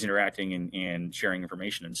 Everybody's interacting and sharing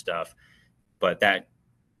information and stuff, but that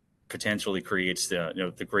potentially creates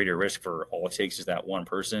the greater risk for all it takes is that one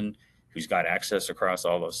person who's got access across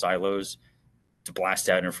all those silos to blast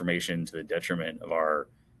out information to the detriment of our,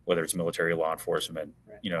 whether it's military, law enforcement,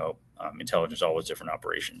 right, intelligence, all those different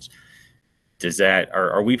operations.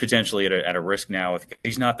 Are we potentially at a risk now?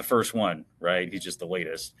 He's not the first one, right? He's just the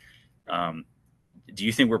latest. Do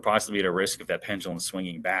you think we're possibly at a risk of that pendulum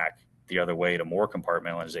swinging back the other way to more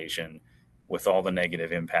compartmentalization with all the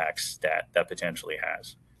negative impacts that potentially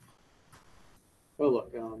has? Well,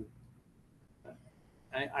 look,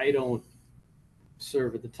 I don't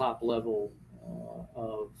serve at the top level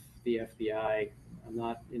of the FBI. I'm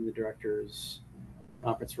not in the director's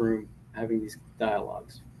conference room having these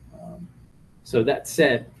dialogues. So that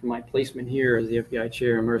said, for my placement here as the FBI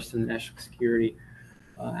chair, immersed in the national security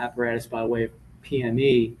apparatus by way of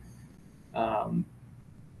PME,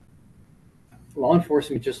 law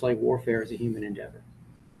enforcement, just like warfare, is a human endeavor.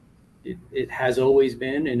 It has always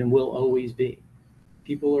been and it will always be.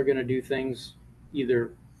 People are going to do things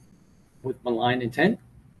either with malign intent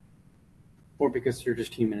or because they're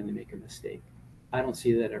just human and they make a mistake. I don't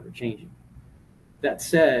see that ever changing. That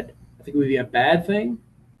said, I think it would be a bad thing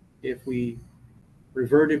if we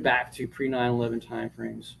reverted back to pre-9/11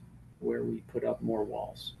 timeframes where we put up more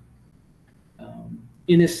walls.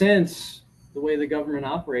 In a sense, the way the government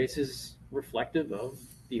operates is reflective of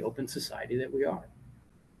the open society that we are.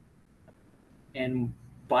 And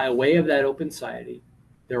by way of that open society,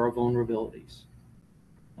 there are vulnerabilities.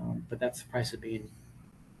 But that's the price of being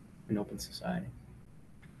an open society.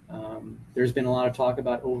 There's been a lot of talk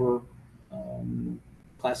about over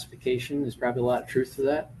classification. There's probably a lot of truth to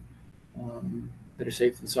that. Better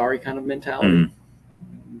safe than sorry kind of mentality.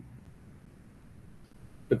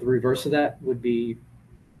 But the reverse of that would be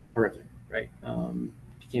horrific, right? You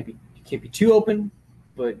can't be too open,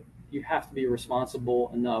 but you have to be responsible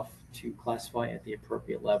enough to classify at the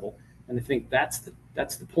appropriate level. And I think that's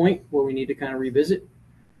the point where we need to kind of revisit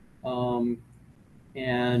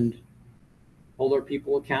and hold our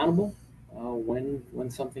people accountable when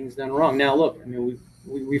something's done wrong. Now, look, I mean,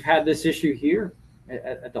 we've had this issue here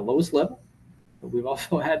at the lowest level, but we've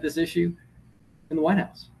also had this issue in the White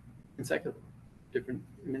House consecutively, different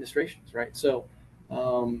administrations, right? So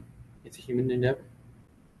it's a human endeavor.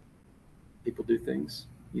 People do things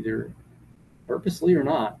either purposely or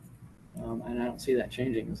not, and I don't see that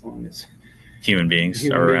changing as long as human beings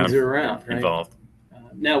are around, right? Involved.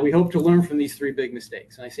 Now we hope to learn from these three big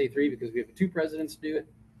mistakes, and I say three because we have two presidents do it,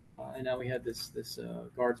 and now we had this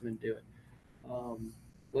guardsman do it.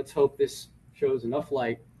 Let's hope this shows enough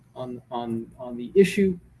light on the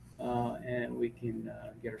issue, and we can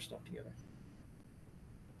get our stuff together.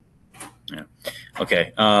 Yeah.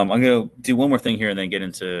 Okay. I'm going to do one more thing here and then get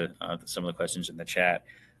into some of the questions in the chat.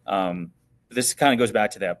 This kind of goes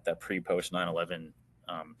back to that pre-post 9/11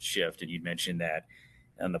 shift, and you'd mentioned that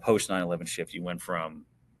on the post 9/11 shift, you went from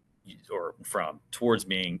towards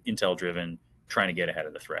being intel driven, trying to get ahead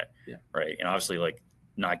of the threat, right? And obviously, like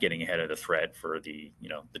not getting ahead of the threat for the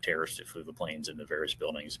terrorists who flew the planes into various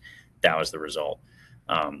buildings, that was the result.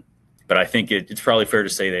 But I think it's probably fair to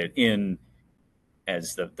say that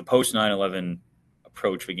as the post 9/11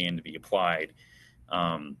 approach began to be applied,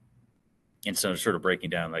 and so sort of breaking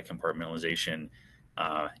down that compartmentalization,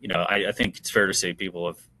 I think it's fair to say people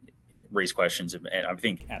have raised questions, and I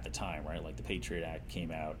think at the time, right, like the Patriot Act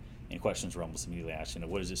came out, and questions were almost immediately asked,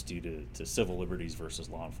 what does this do to civil liberties versus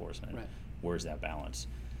law enforcement? Right. Where's that balance?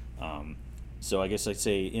 So I guess I'd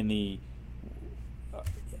say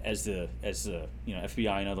as the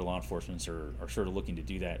FBI and other law enforcements are sort of looking to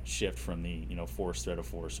do that shift from the force, threat of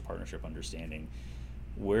force, partnership, understanding,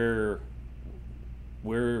 where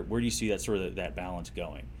do you see that sort of that balance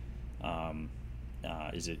going?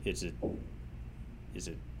 Is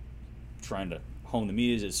it trying to hone the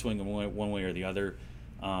meat? Is it swinging one way or the other?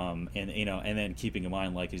 And then keeping in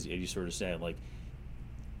mind, like as you sort of said, like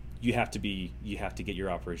you have to get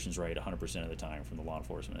your operations right 100% of the time from the law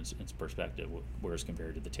enforcement's perspective, whereas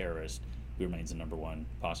compared to the terrorist, who remains the number one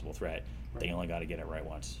possible threat, right. They only got to get it right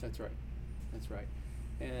once. That's right.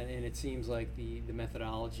 And it seems like the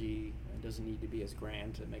methodology doesn't need to be as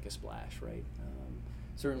grand to make a splash, right?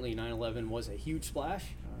 Certainly 9/11 was a huge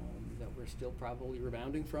splash that we're still probably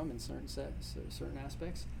rebounding from in certain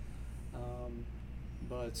aspects.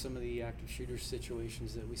 But some of the active shooter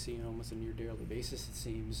situations that we see on almost a near daily basis, it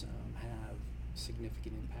seems, have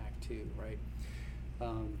significant impact too, right?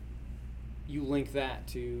 You link that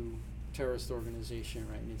to terrorist organization,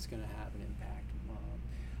 right, and it's going to have an impact.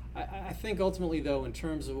 I think ultimately, though, in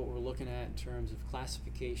terms of what we're looking at in terms of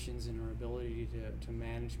classifications and our ability to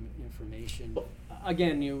manage information,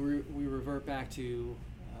 again, we revert back to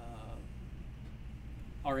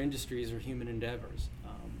our industries are human endeavors.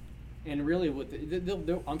 And really,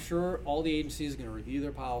 I'm sure all the agencies are going to review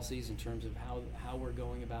their policies in terms of how we're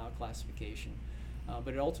going about classification.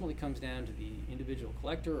 But it ultimately comes down to the individual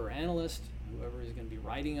collector or analyst, whoever is going to be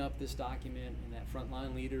writing up this document, and that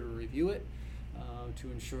frontline leader to review it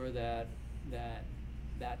to ensure that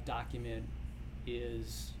document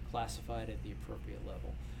is classified at the appropriate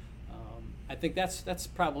level. I think that's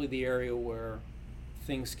probably the area where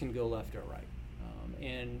things can go left or right.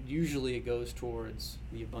 And usually it goes towards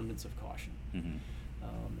the abundance of caution. Mm-hmm.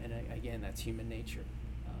 Again, that's human nature.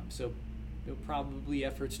 So probably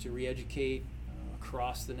efforts to re-educate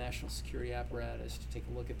across the national security apparatus to take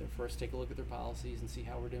a look at their policies and see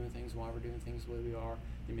how we're doing things, why we're doing things the way we are.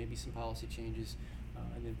 There may be some policy changes,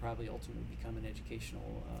 and then probably ultimately become an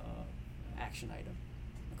educational action item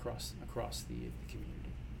across the community.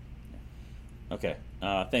 Okay,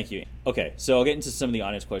 thank you. Okay, so I'll get into some of the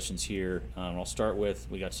audience questions here. I'll start with,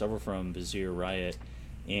 we got several from Bazir Riot,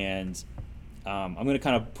 and I'm going to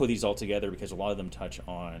kind of put these all together because a lot of them touch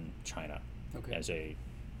on China. Okay.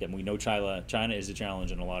 And we know China is a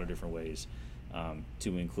challenge in a lot of different ways,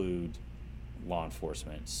 to include law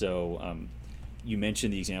enforcement. So you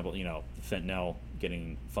mentioned the example, fentanyl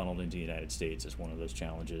getting funneled into the United States is one of those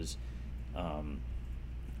challenges.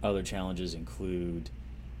 Other challenges include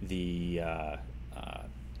the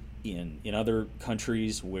in other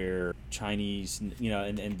countries where Chinese,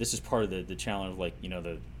 and this is part of the challenge, like,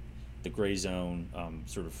 the gray zone,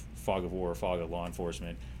 sort of fog of war, fog of law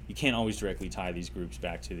enforcement. You can't always directly tie these groups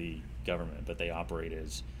back to the government, but they operate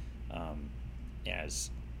as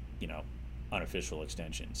unofficial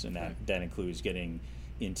extensions, and that includes getting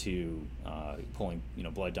into pulling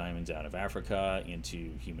blood diamonds out of Africa, into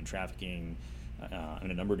human trafficking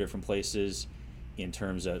in a number of different places. In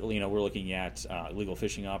terms of, we're looking at illegal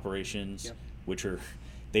fishing operations, yep. which are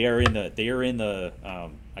in the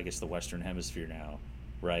I guess the Western Hemisphere now,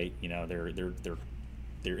 right?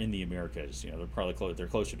 They're in the Americas. They're probably they're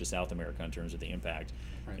closer to South America in terms of the impact.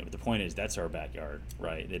 Right. But the point is, that's our backyard,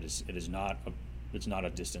 right? It's not a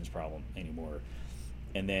distance problem anymore.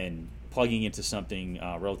 And then plugging into something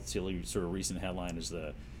relatively sort of recent headline is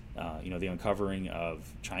the uncovering of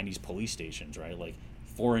Chinese police stations, right? Like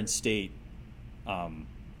foreign state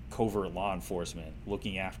covert law enforcement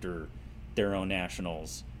looking after their own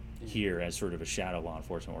nationals here as sort of a shadow law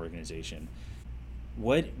enforcement organization.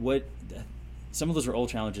 What some of those are old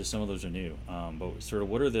challenges, some of those are new. But sort of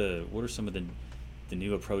what are some of the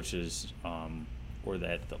new approaches or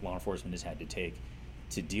that law enforcement has had to take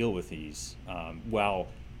to deal with these? While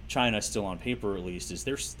China, still on paper at least, is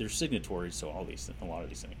they're signatories to a lot of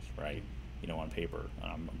these things, right? On paper.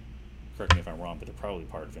 Correct me if I'm wrong, but they're probably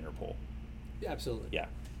part of Interpol. Yeah, absolutely. Yeah.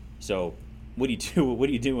 So what do you do? What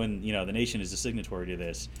do you do when the nation is a signatory to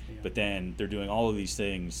this, but then they're doing all of these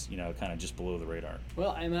things, kind of just below the radar?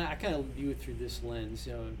 Well, I kind of view it through this lens.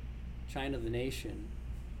 China, the nation.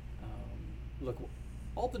 Look,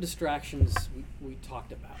 all the distractions we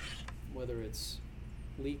talked about, whether it's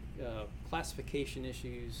classification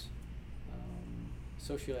issues,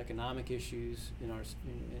 socioeconomic issues in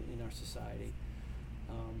our society,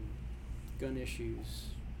 gun issues,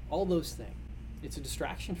 all those things. It's a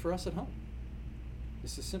distraction for us at home.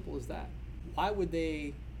 It's as simple as that. Why would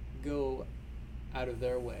they go out of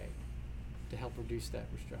their way to help reduce that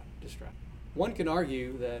distraction? One can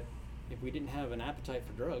argue that if we didn't have an appetite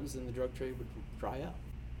for drugs, then the drug trade would dry up.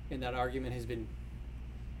 And that argument has been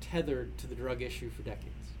tethered to the drug issue for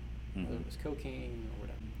decades, whether it was cocaine or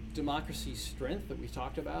whatever. Democracy's strength that we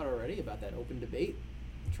talked about already, about that open debate,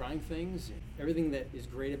 trying things, everything that is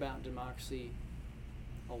great about democracy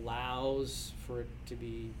allows for it to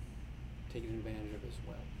be taken advantage of as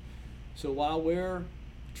well. So while we're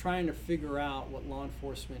trying to figure out what law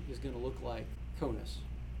enforcement is going to look like, CONUS,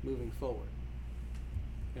 moving forward,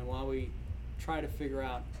 and while we try to figure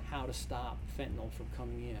out how to stop fentanyl from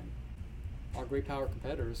coming in, our great power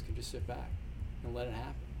competitors can just sit back and let it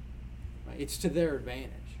happen. Right? It's to their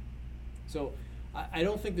advantage. So I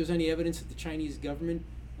don't think there's any evidence that the Chinese government,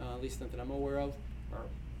 at least not that I'm aware of, are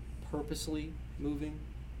purposely moving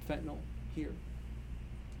fentanyl here.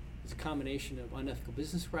 It's a combination of unethical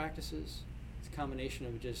business practices. It's a combination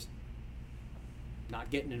of just not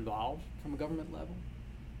getting involved from a government level,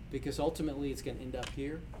 because ultimately it's going to end up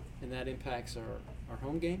here, and that impacts our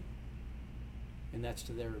home game, and that's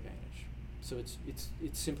to their advantage. So it's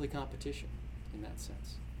simply competition in that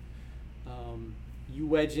sense. You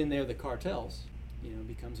wedge in there the cartels,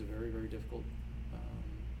 becomes a very, very difficult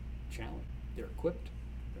challenge. They're equipped,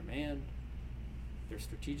 they're manned, they're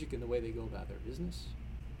strategic in the way they go about their business.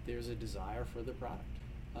 There's a desire for the product.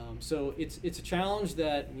 So it's a challenge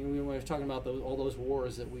that we were talking about all those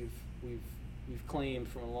wars that we've claimed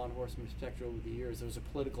from a law enforcement perspective over the years. Those are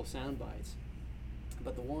political sound bites.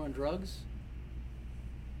 But the war on drugs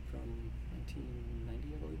from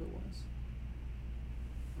 1990, I believe it was.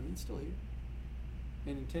 It's still here.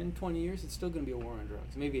 And in 10, 20 years, it's still going to be a war on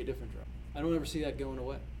drugs. Maybe a different drug. I don't ever see that going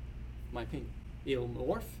away, in my opinion. It'll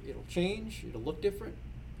morph, it'll change, it'll look different,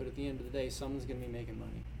 but at the end of the day, someone's going to be making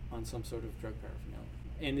money on some sort of drug paraphernalia.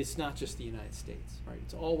 And it's not just the United States, right?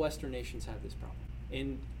 It's all Western nations have this problem.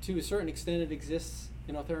 And to a certain extent, it exists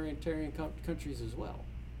in authoritarian countries as well.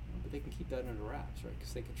 But they can keep that under wraps, right?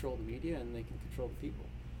 Because they control the media and they can control the people.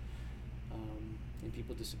 And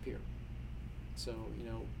people disappear. So,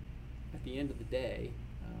 at the end of the day,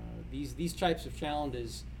 these types of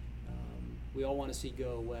challenges we all want to see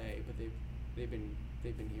go away, but they've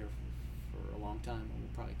been here for a long time and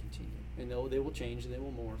will probably continue. And they will change and they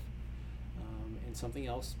will morph. And something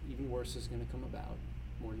else even worse is going to come about,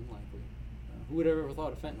 more than likely. Who would have ever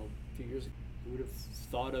thought of fentanyl a few years ago? Who would have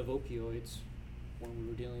thought of opioids when we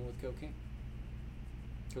were dealing with cocaine?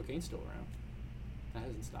 Cocaine's still around. That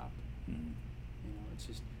hasn't stopped. Mm-hmm.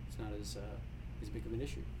 It's not as big of an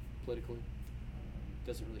issue politically. It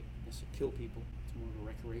doesn't really necessarily kill people. It's more of a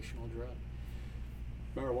recreational drug.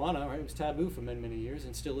 Marijuana, right, was taboo for many, many years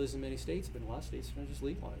and still is in many states, but in a lot of states they're just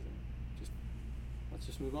legalizing it. Let's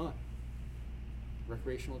just move on.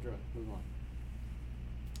 Recreational drug, move on.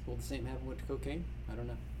 Will the same happen with cocaine? I don't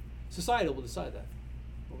know. Society will decide that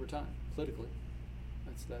over time, politically.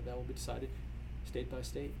 That will be decided state by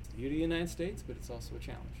state. It's the beauty of the United States, but it's also a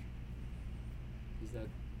challenge. Is that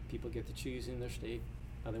people get to choose in their state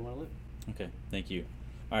how they want to live. Okay, thank you.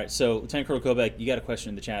 All right, so Lieutenant Colonel Kobeck, you got a question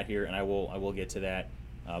in the chat here, and I will get to that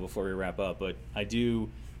before we wrap up. But I do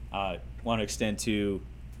want to extend to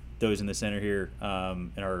those in the center here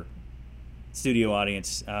in our studio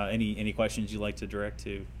audience. Any questions you'd like to direct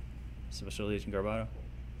to Special Agent Garbato?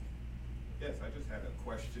 Yes, I just had a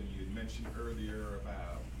question. You had mentioned earlier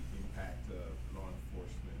about the impact of law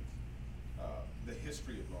enforcement, the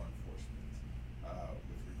history of law enforcement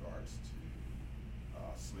with regards to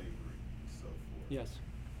slavery and so forth. Yes.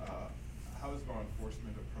 How is law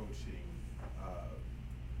enforcement approaching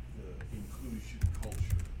the inclusion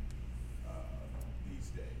culture these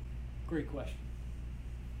days? Great question.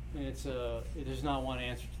 And there's not one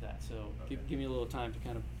answer to that, so Okay. give me a little time to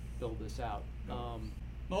kind of build this out.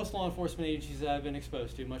 Most law enforcement agencies that I've been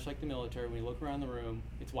exposed to, much like the military, when you look around the room,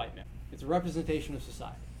 it's white men. It's a representation of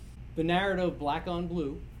society. The narrative black on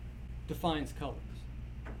blue defines colors,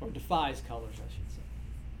 or defies colors, I should say,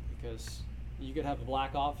 because you could have a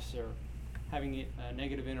black officer having a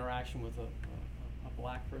negative interaction with a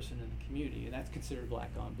black person in the community, and that's considered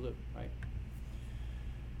black on blue, right?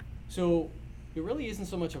 So it really isn't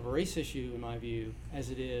so much of a race issue, in my view, as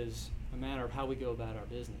it is a matter of how we go about our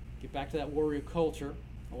business. Get back to that warrior culture,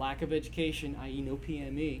 a lack of education, i.e. no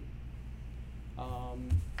PME,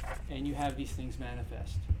 and you have these things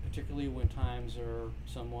manifest, particularly when times are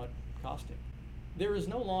somewhat caustic. There is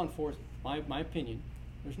no law enforcement, my opinion,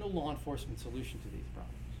 there's no law enforcement solution to these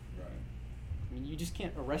problems. Right. I mean, you just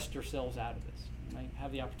can't arrest yourselves out of this. And I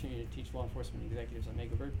have the opportunity to teach law enforcement executives. I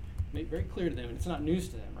make it very clear to them, and it's not news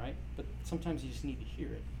to them, right? But sometimes you just need to hear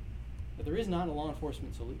it. But there is not a law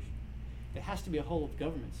enforcement solution. It has to be a whole of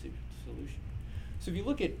government solution. So if you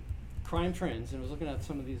look at crime trends, and I was looking at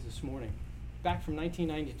some of these this morning, back from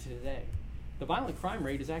 1990 to today, the violent crime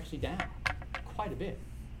rate is actually down quite a bit.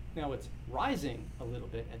 Now it's rising a little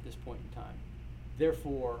bit at this point in time.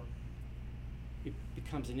 Therefore, it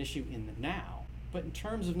becomes an issue in the now. But in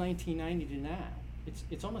terms of 1990 to now,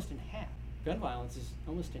 it's almost in half. Gun violence is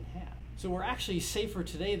almost in half. So we're actually safer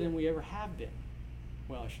today than we ever have been.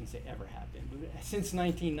 Well, I shouldn't say ever have been, but since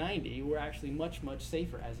 1990, we're actually much, much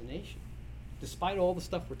safer as a nation, despite all the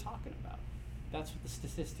stuff we're talking about. That's what the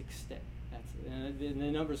statistics state. And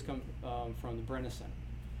the numbers come from the Brenner Center,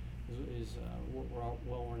 is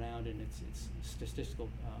well renowned in its statistical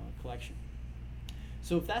collection.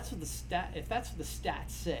 So if that's what the stats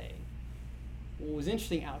say, what was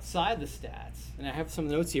interesting outside the stats, and I have some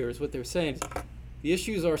notes here, is what they're saying is the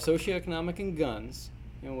issues are socioeconomic and guns,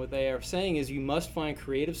 and what they are saying is you must find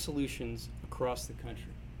creative solutions across the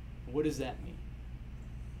country. What does that mean?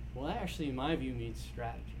 Well, that actually, in my view, means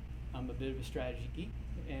strategy. I'm a bit of a strategy geek,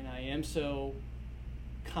 and I am so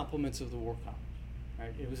compliments of the war college.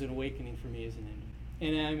 Right? It was an awakening for me as an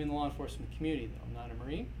Indian. And I'm in the law enforcement community, though. I'm not a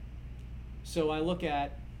Marine. So I look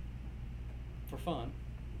at, for fun,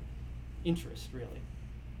 interest, really,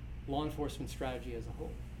 law enforcement strategy as a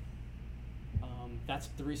whole. That's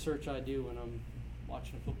the research I do when I'm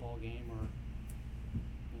watching a football game or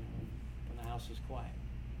when the house is quiet.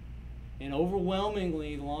 And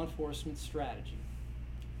overwhelmingly, law enforcement strategy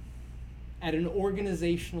at an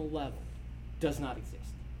organizational level does not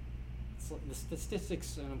exist. It's like the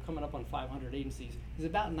statistics, and I'm coming up on 500 agencies, is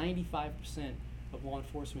about 95% of law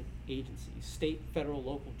enforcement agencies, state, federal,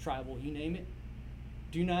 local, tribal, you name it,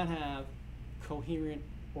 do not have coherent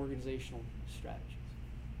organizational strategies.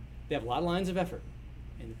 They have a lot of lines of effort,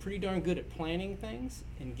 and they're pretty darn good at planning things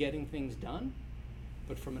and getting things done,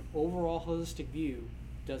 but from an overall holistic view,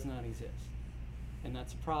 does not exist. And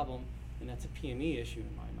that's a problem and that's a PME issue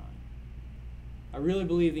in my mind. I really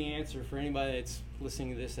believe the answer for anybody that's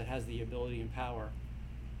listening to this that has the ability and power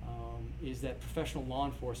is that professional law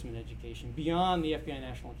enforcement education beyond the FBI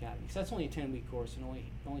National Academy. Because that's only a 10-week course and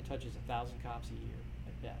only touches 1,000 cops a year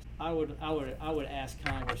at best. I would ask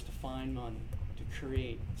Congress to find money to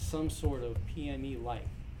create some sort of PME like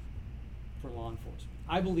for law enforcement.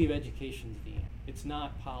 I believe education is the answer. It's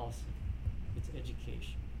not policy, it's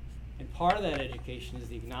education. And part of that education is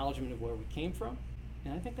the acknowledgement of where we came from.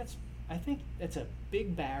 And I think that's a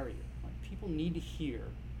big barrier. Like, people need to hear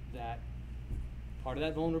that part of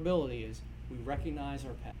that vulnerability is we recognize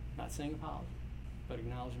our past. Not saying apology, but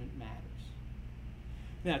acknowledgement matters.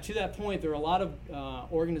 Now, to that point, there are a lot of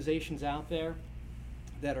organizations out there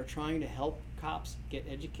that are trying to help cops get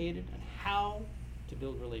educated on how to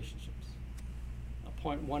build relationships. I'll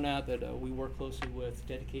point one out that we work closely with,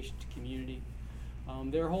 Dedication to Community.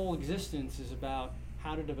 Their whole existence is about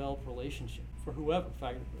how to develop relationships for whoever. In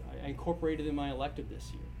fact, I incorporated in my elective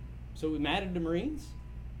this year. So it mattered to Marines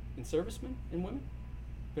and servicemen and women,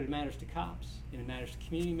 but it matters to cops and it matters to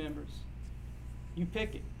community members. You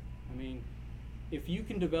pick it. I mean, if you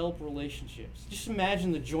can develop relationships, just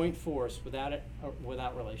imagine the joint force without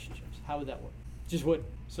relationships. How would that work? Just what?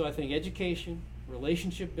 So I think education,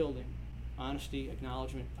 relationship building, honesty,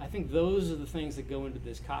 acknowledgement, I think those are the things that go into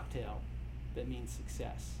this cocktail that means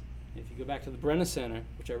success. And if you go back to the Brenna Center,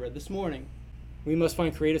 which I read this morning, we must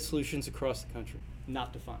find creative solutions across the country,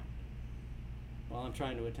 not define. Well, I'm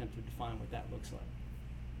trying to attempt to define what that looks like.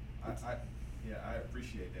 I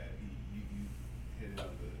appreciate that. You hit it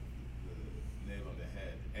on the nail on the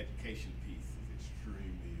head. Education piece is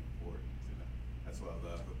extremely important, and that's what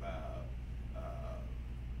I love about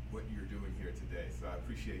what you're doing here today. So I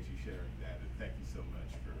appreciate you sharing that, and thank you so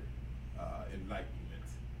much for enlightenment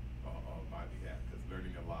on my behalf, because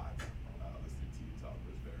learning a lot, listening to you talk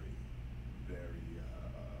was very, very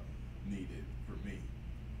needed for me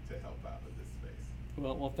to help out with this space.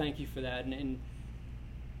 Well, thank you for that. And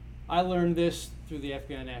I learned this through the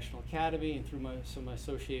FBI National Academy and through my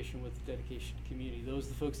association with Dedication to Community. Those are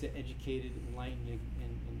the folks that educated, enlightened,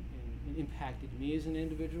 and impacted me as an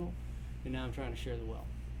individual. And now I'm trying to share the wealth,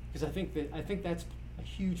 because I think that's a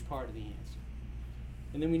huge part of the answer.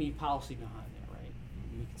 And then we need policy behind that, right?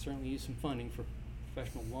 And we can certainly use some funding for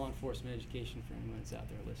professional law enforcement education for anyone that's out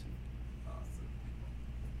there listening. Awesome.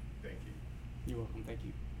 Thank you. You're welcome. Thank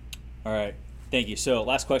you. All right. Thank you. So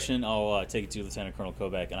last question, I'll take it to Lieutenant Colonel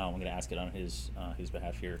Kobeck, and I'm going to ask it on his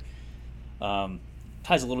behalf here.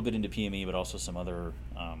 Ties a little bit into PME, but also some other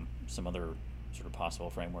sort of possible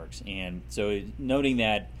frameworks. And so, noting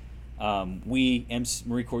that we,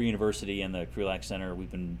 Marine Corps University and the Krulak Center,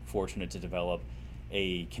 we've been fortunate to develop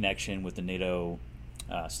a connection with the NATO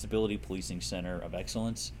Stability Policing Center of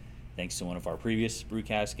Excellence, thanks to one of our previous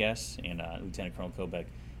Brewcast guests, and Lieutenant Colonel Kobeck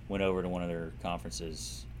went over to one of their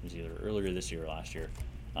conferences. It was either earlier this year or last year,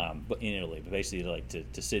 but in Italy. But basically,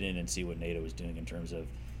 to sit in and see what NATO is doing in terms of,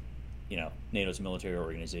 NATO's military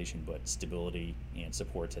organization, but stability and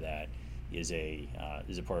support to that is a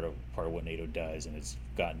part of what NATO does, and it's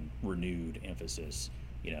gotten renewed emphasis,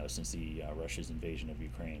 since the Russia's invasion of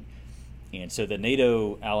Ukraine. And so the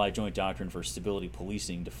NATO Allied Joint Doctrine for Stability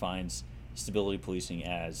Policing defines stability policing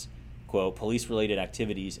as, quote, police-related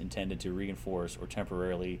activities intended to reinforce or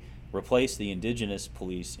temporarily replace the indigenous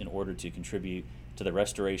police in order to contribute to the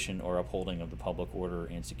restoration or upholding of the public order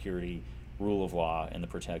and security, rule of law, and the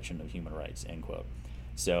protection of human rights, end quote.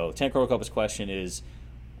 So Lieutenant Colonel Kobeck's question is,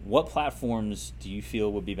 what platforms do you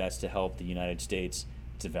feel would be best to help the United States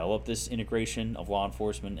develop this integration of law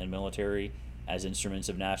enforcement and military as instruments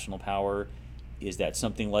of national power? Is that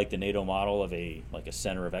something like the NATO model of a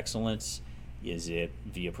center of excellence? Is it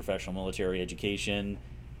via professional military education,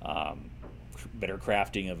 better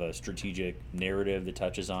crafting of a strategic narrative that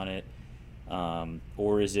touches on it,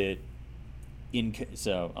 or is it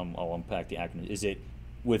I'll unpack the acronym. Is it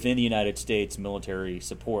within the United States military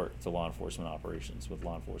support to law enforcement operations with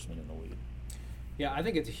law enforcement in the lead? Yeah, I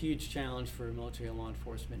think it's a huge challenge for military and law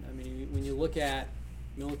enforcement. I mean, when you look at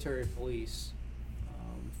military police,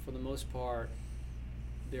 for the most part,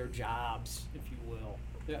 their jobs, if you will,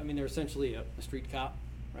 they're essentially a street cop,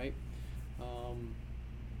 right?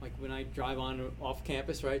 Like when I drive off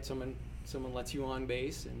campus, right, someone lets you on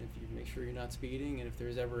base, and if you make sure you're not speeding, and if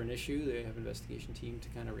there's ever an issue, they have an investigation team to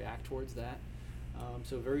kind of react towards that.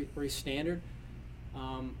 So very, very standard.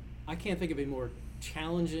 I can't think of a more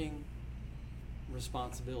challenging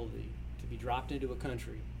responsibility to be dropped into a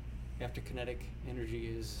country after kinetic energy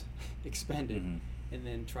is expended, and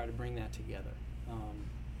then try to bring that together.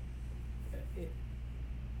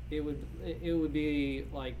 It would be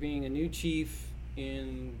like being a new chief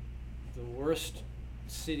in the worst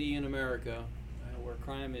city in America, where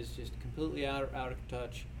crime is just completely out of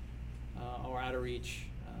touch or out of reach,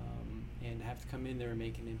 and have to come in there and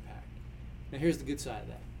make an impact. Now, here's the good side of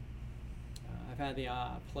that. I've had the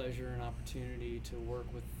pleasure and opportunity to work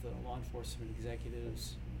with law enforcement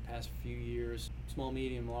executives in the past few years, small,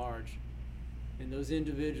 medium, large. And those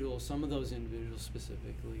individuals, some of those individuals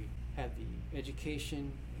specifically, have the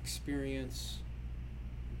education, experience,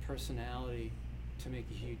 and personality to make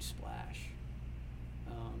a huge splash.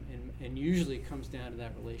 And usually it comes down to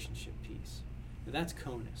that relationship piece. Now, that's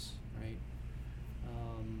CONUS, right?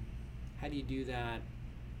 How do you do that?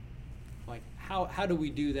 Like, how do we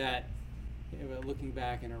do that, looking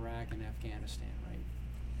back in Iraq and Afghanistan, right?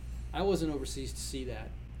 I wasn't overseas to see that.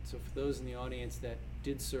 So for those in the audience that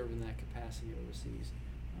did serve in that capacity overseas,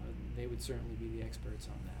 they would certainly be the experts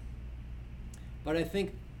on that. But I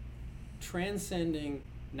think transcending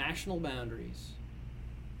national boundaries,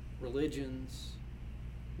 religions,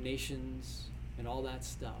 nations, and all that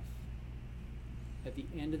stuff, at the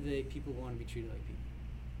end of the day, people want to be treated like people.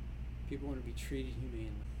 People want to be treated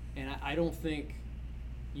humanely. And I don't think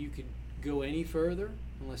you could go any further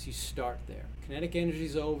unless you start there. Kinetic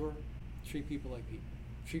energy's over. Treat people like people.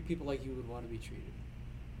 Treat people like you would want to be treated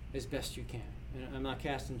as best you can. And I'm not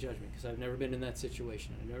casting judgment because I've never been in that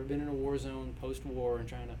situation. I've never been in a war zone post-war and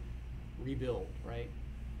trying to rebuild, right?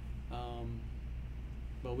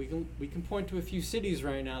 But we can point to a few cities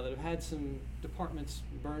right now that have had some departments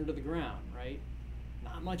burned to the ground, right?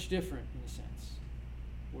 Not much different in a sense,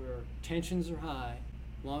 where tensions are high,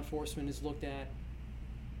 law enforcement is looked at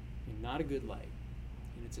in not a good light,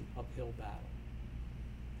 and it's an uphill battle.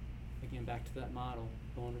 Again, back to that model,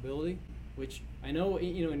 vulnerability, which I know,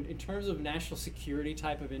 in terms of national security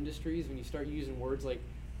type of industries, when you start using words like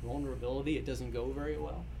vulnerability, it doesn't go very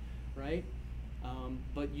well, right?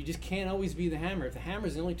 But you just can't always be the hammer. If the hammer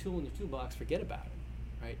is the only tool in your toolbox, forget about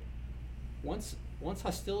it, right? Once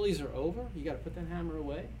hostilities are over, you got to put that hammer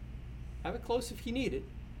away. Have it close if you need it.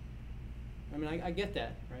 I mean, I get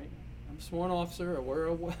that, right? I'm a sworn officer. I wear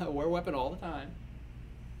a weapon all the time.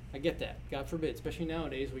 I get that. God forbid, especially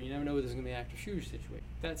nowadays where you never know whether there's going to be an active shooter situation.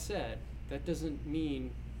 That said, that doesn't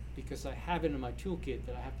mean because I have it in my toolkit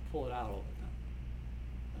that I have to pull it out all the time.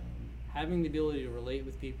 Having the ability to relate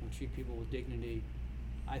with people and treat people with dignity,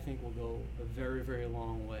 I think will go a very, very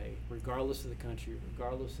long way, regardless of the country,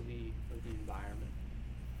 regardless of the environment,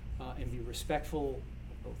 and be respectful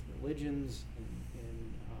of both religions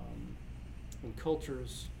and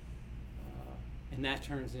cultures, and that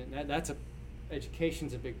turns in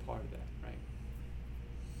education's a big part of that, right?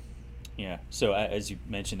 Yeah. So as you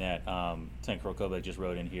mentioned that, Lieutenant Colonel Kobeck just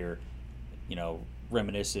wrote in here,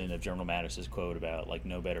 reminiscent of General Mattis's quote about like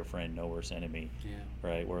no better friend, no worse enemy. Yeah.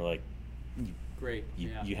 Right. Where like, great.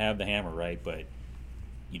 You have the hammer, right? But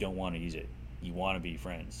you don't want to use it. You want to be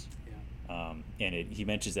friends. Yeah. And he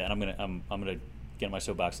mentions that. And I'm gonna get in my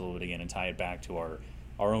soapbox a little bit again and tie it back to our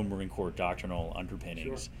own Marine Corps doctrinal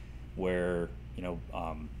underpinnings, Sure. where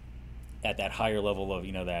at that higher level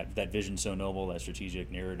of that vision so noble, that strategic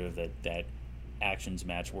narrative, that actions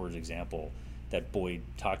match words example that Boyd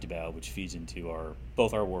talked about, which feeds into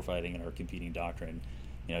both our warfighting and our competing doctrine.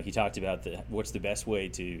 He talked about what's the best way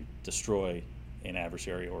to destroy an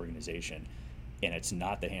adversary organization, and it's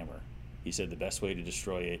not the hammer. He said the best way to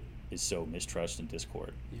destroy it is sow mistrust and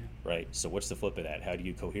discord. Yeah. Right. So what's the flip of that? How do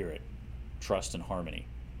you cohere it? Trust and harmony.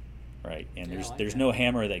 Right. And Yeah, there's no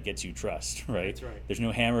hammer that gets you trust. Right. That's right. There's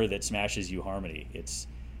no hammer that smashes you harmony. It's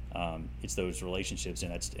those relationships,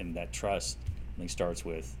 and that trust, I think, starts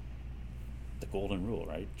with the golden rule,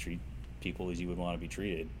 right? Treat people as you would want to be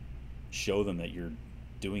treated. Show them that you're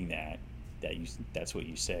doing that's what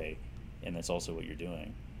you say, and that's also what you're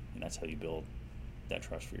doing, and that's how you build that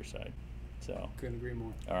trust for your side. So Couldn't agree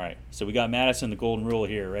more. all right, so we got Madison, the golden rule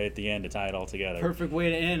here right at the end to tie it all together. Perfect way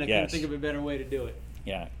to end. I couldn't Yes. think of a better way to do it.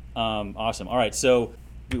 Yeah. Awesome. All right, so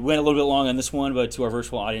we went a little bit long on this one, but to our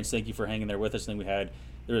virtual audience, thank you for hanging there with us. I think we had,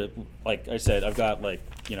 like I said, I've got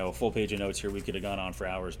a full page of notes here. We could have gone on for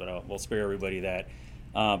hours, but we'll spare everybody that.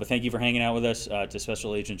 But thank you for hanging out with us. To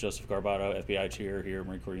Special Agent Joseph Garbato, FBI Chair here at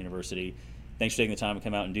Marine Corps University. Thanks for taking the time to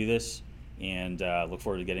come out and do this, and look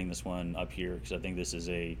forward to getting this one up here because I think this is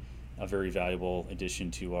a very valuable addition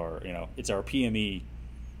to our, it's our PME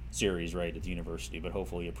series right at the university, but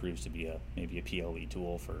hopefully it proves to be maybe a PLE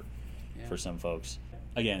tool for some folks.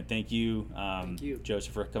 Again, thank you,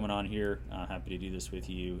 Joseph, for coming on here. Happy to do this with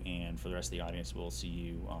you, and for the rest of the audience, we'll see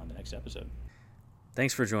you on the next episode.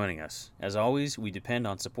 Thanks for joining us. As always, we depend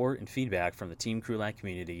on support and feedback from the Team Krulak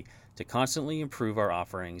community to constantly improve our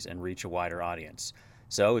offerings and reach a wider audience.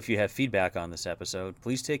 So if you have feedback on this episode,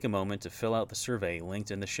 please take a moment to fill out the survey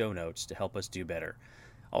linked in the show notes to help us do better.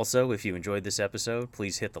 Also, if you enjoyed this episode,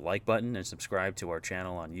 please hit the like button and subscribe to our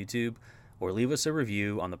channel on YouTube, or leave us a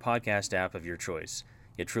review on the podcast app of your choice.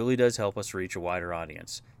 It truly does help us reach a wider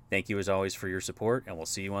audience. Thank you as always for your support, and we'll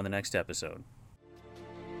see you on the next episode.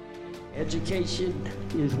 Education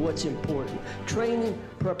is what's important. Training,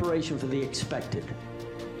 preparation for the expected.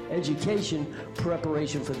 Education,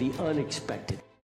 preparation for the unexpected.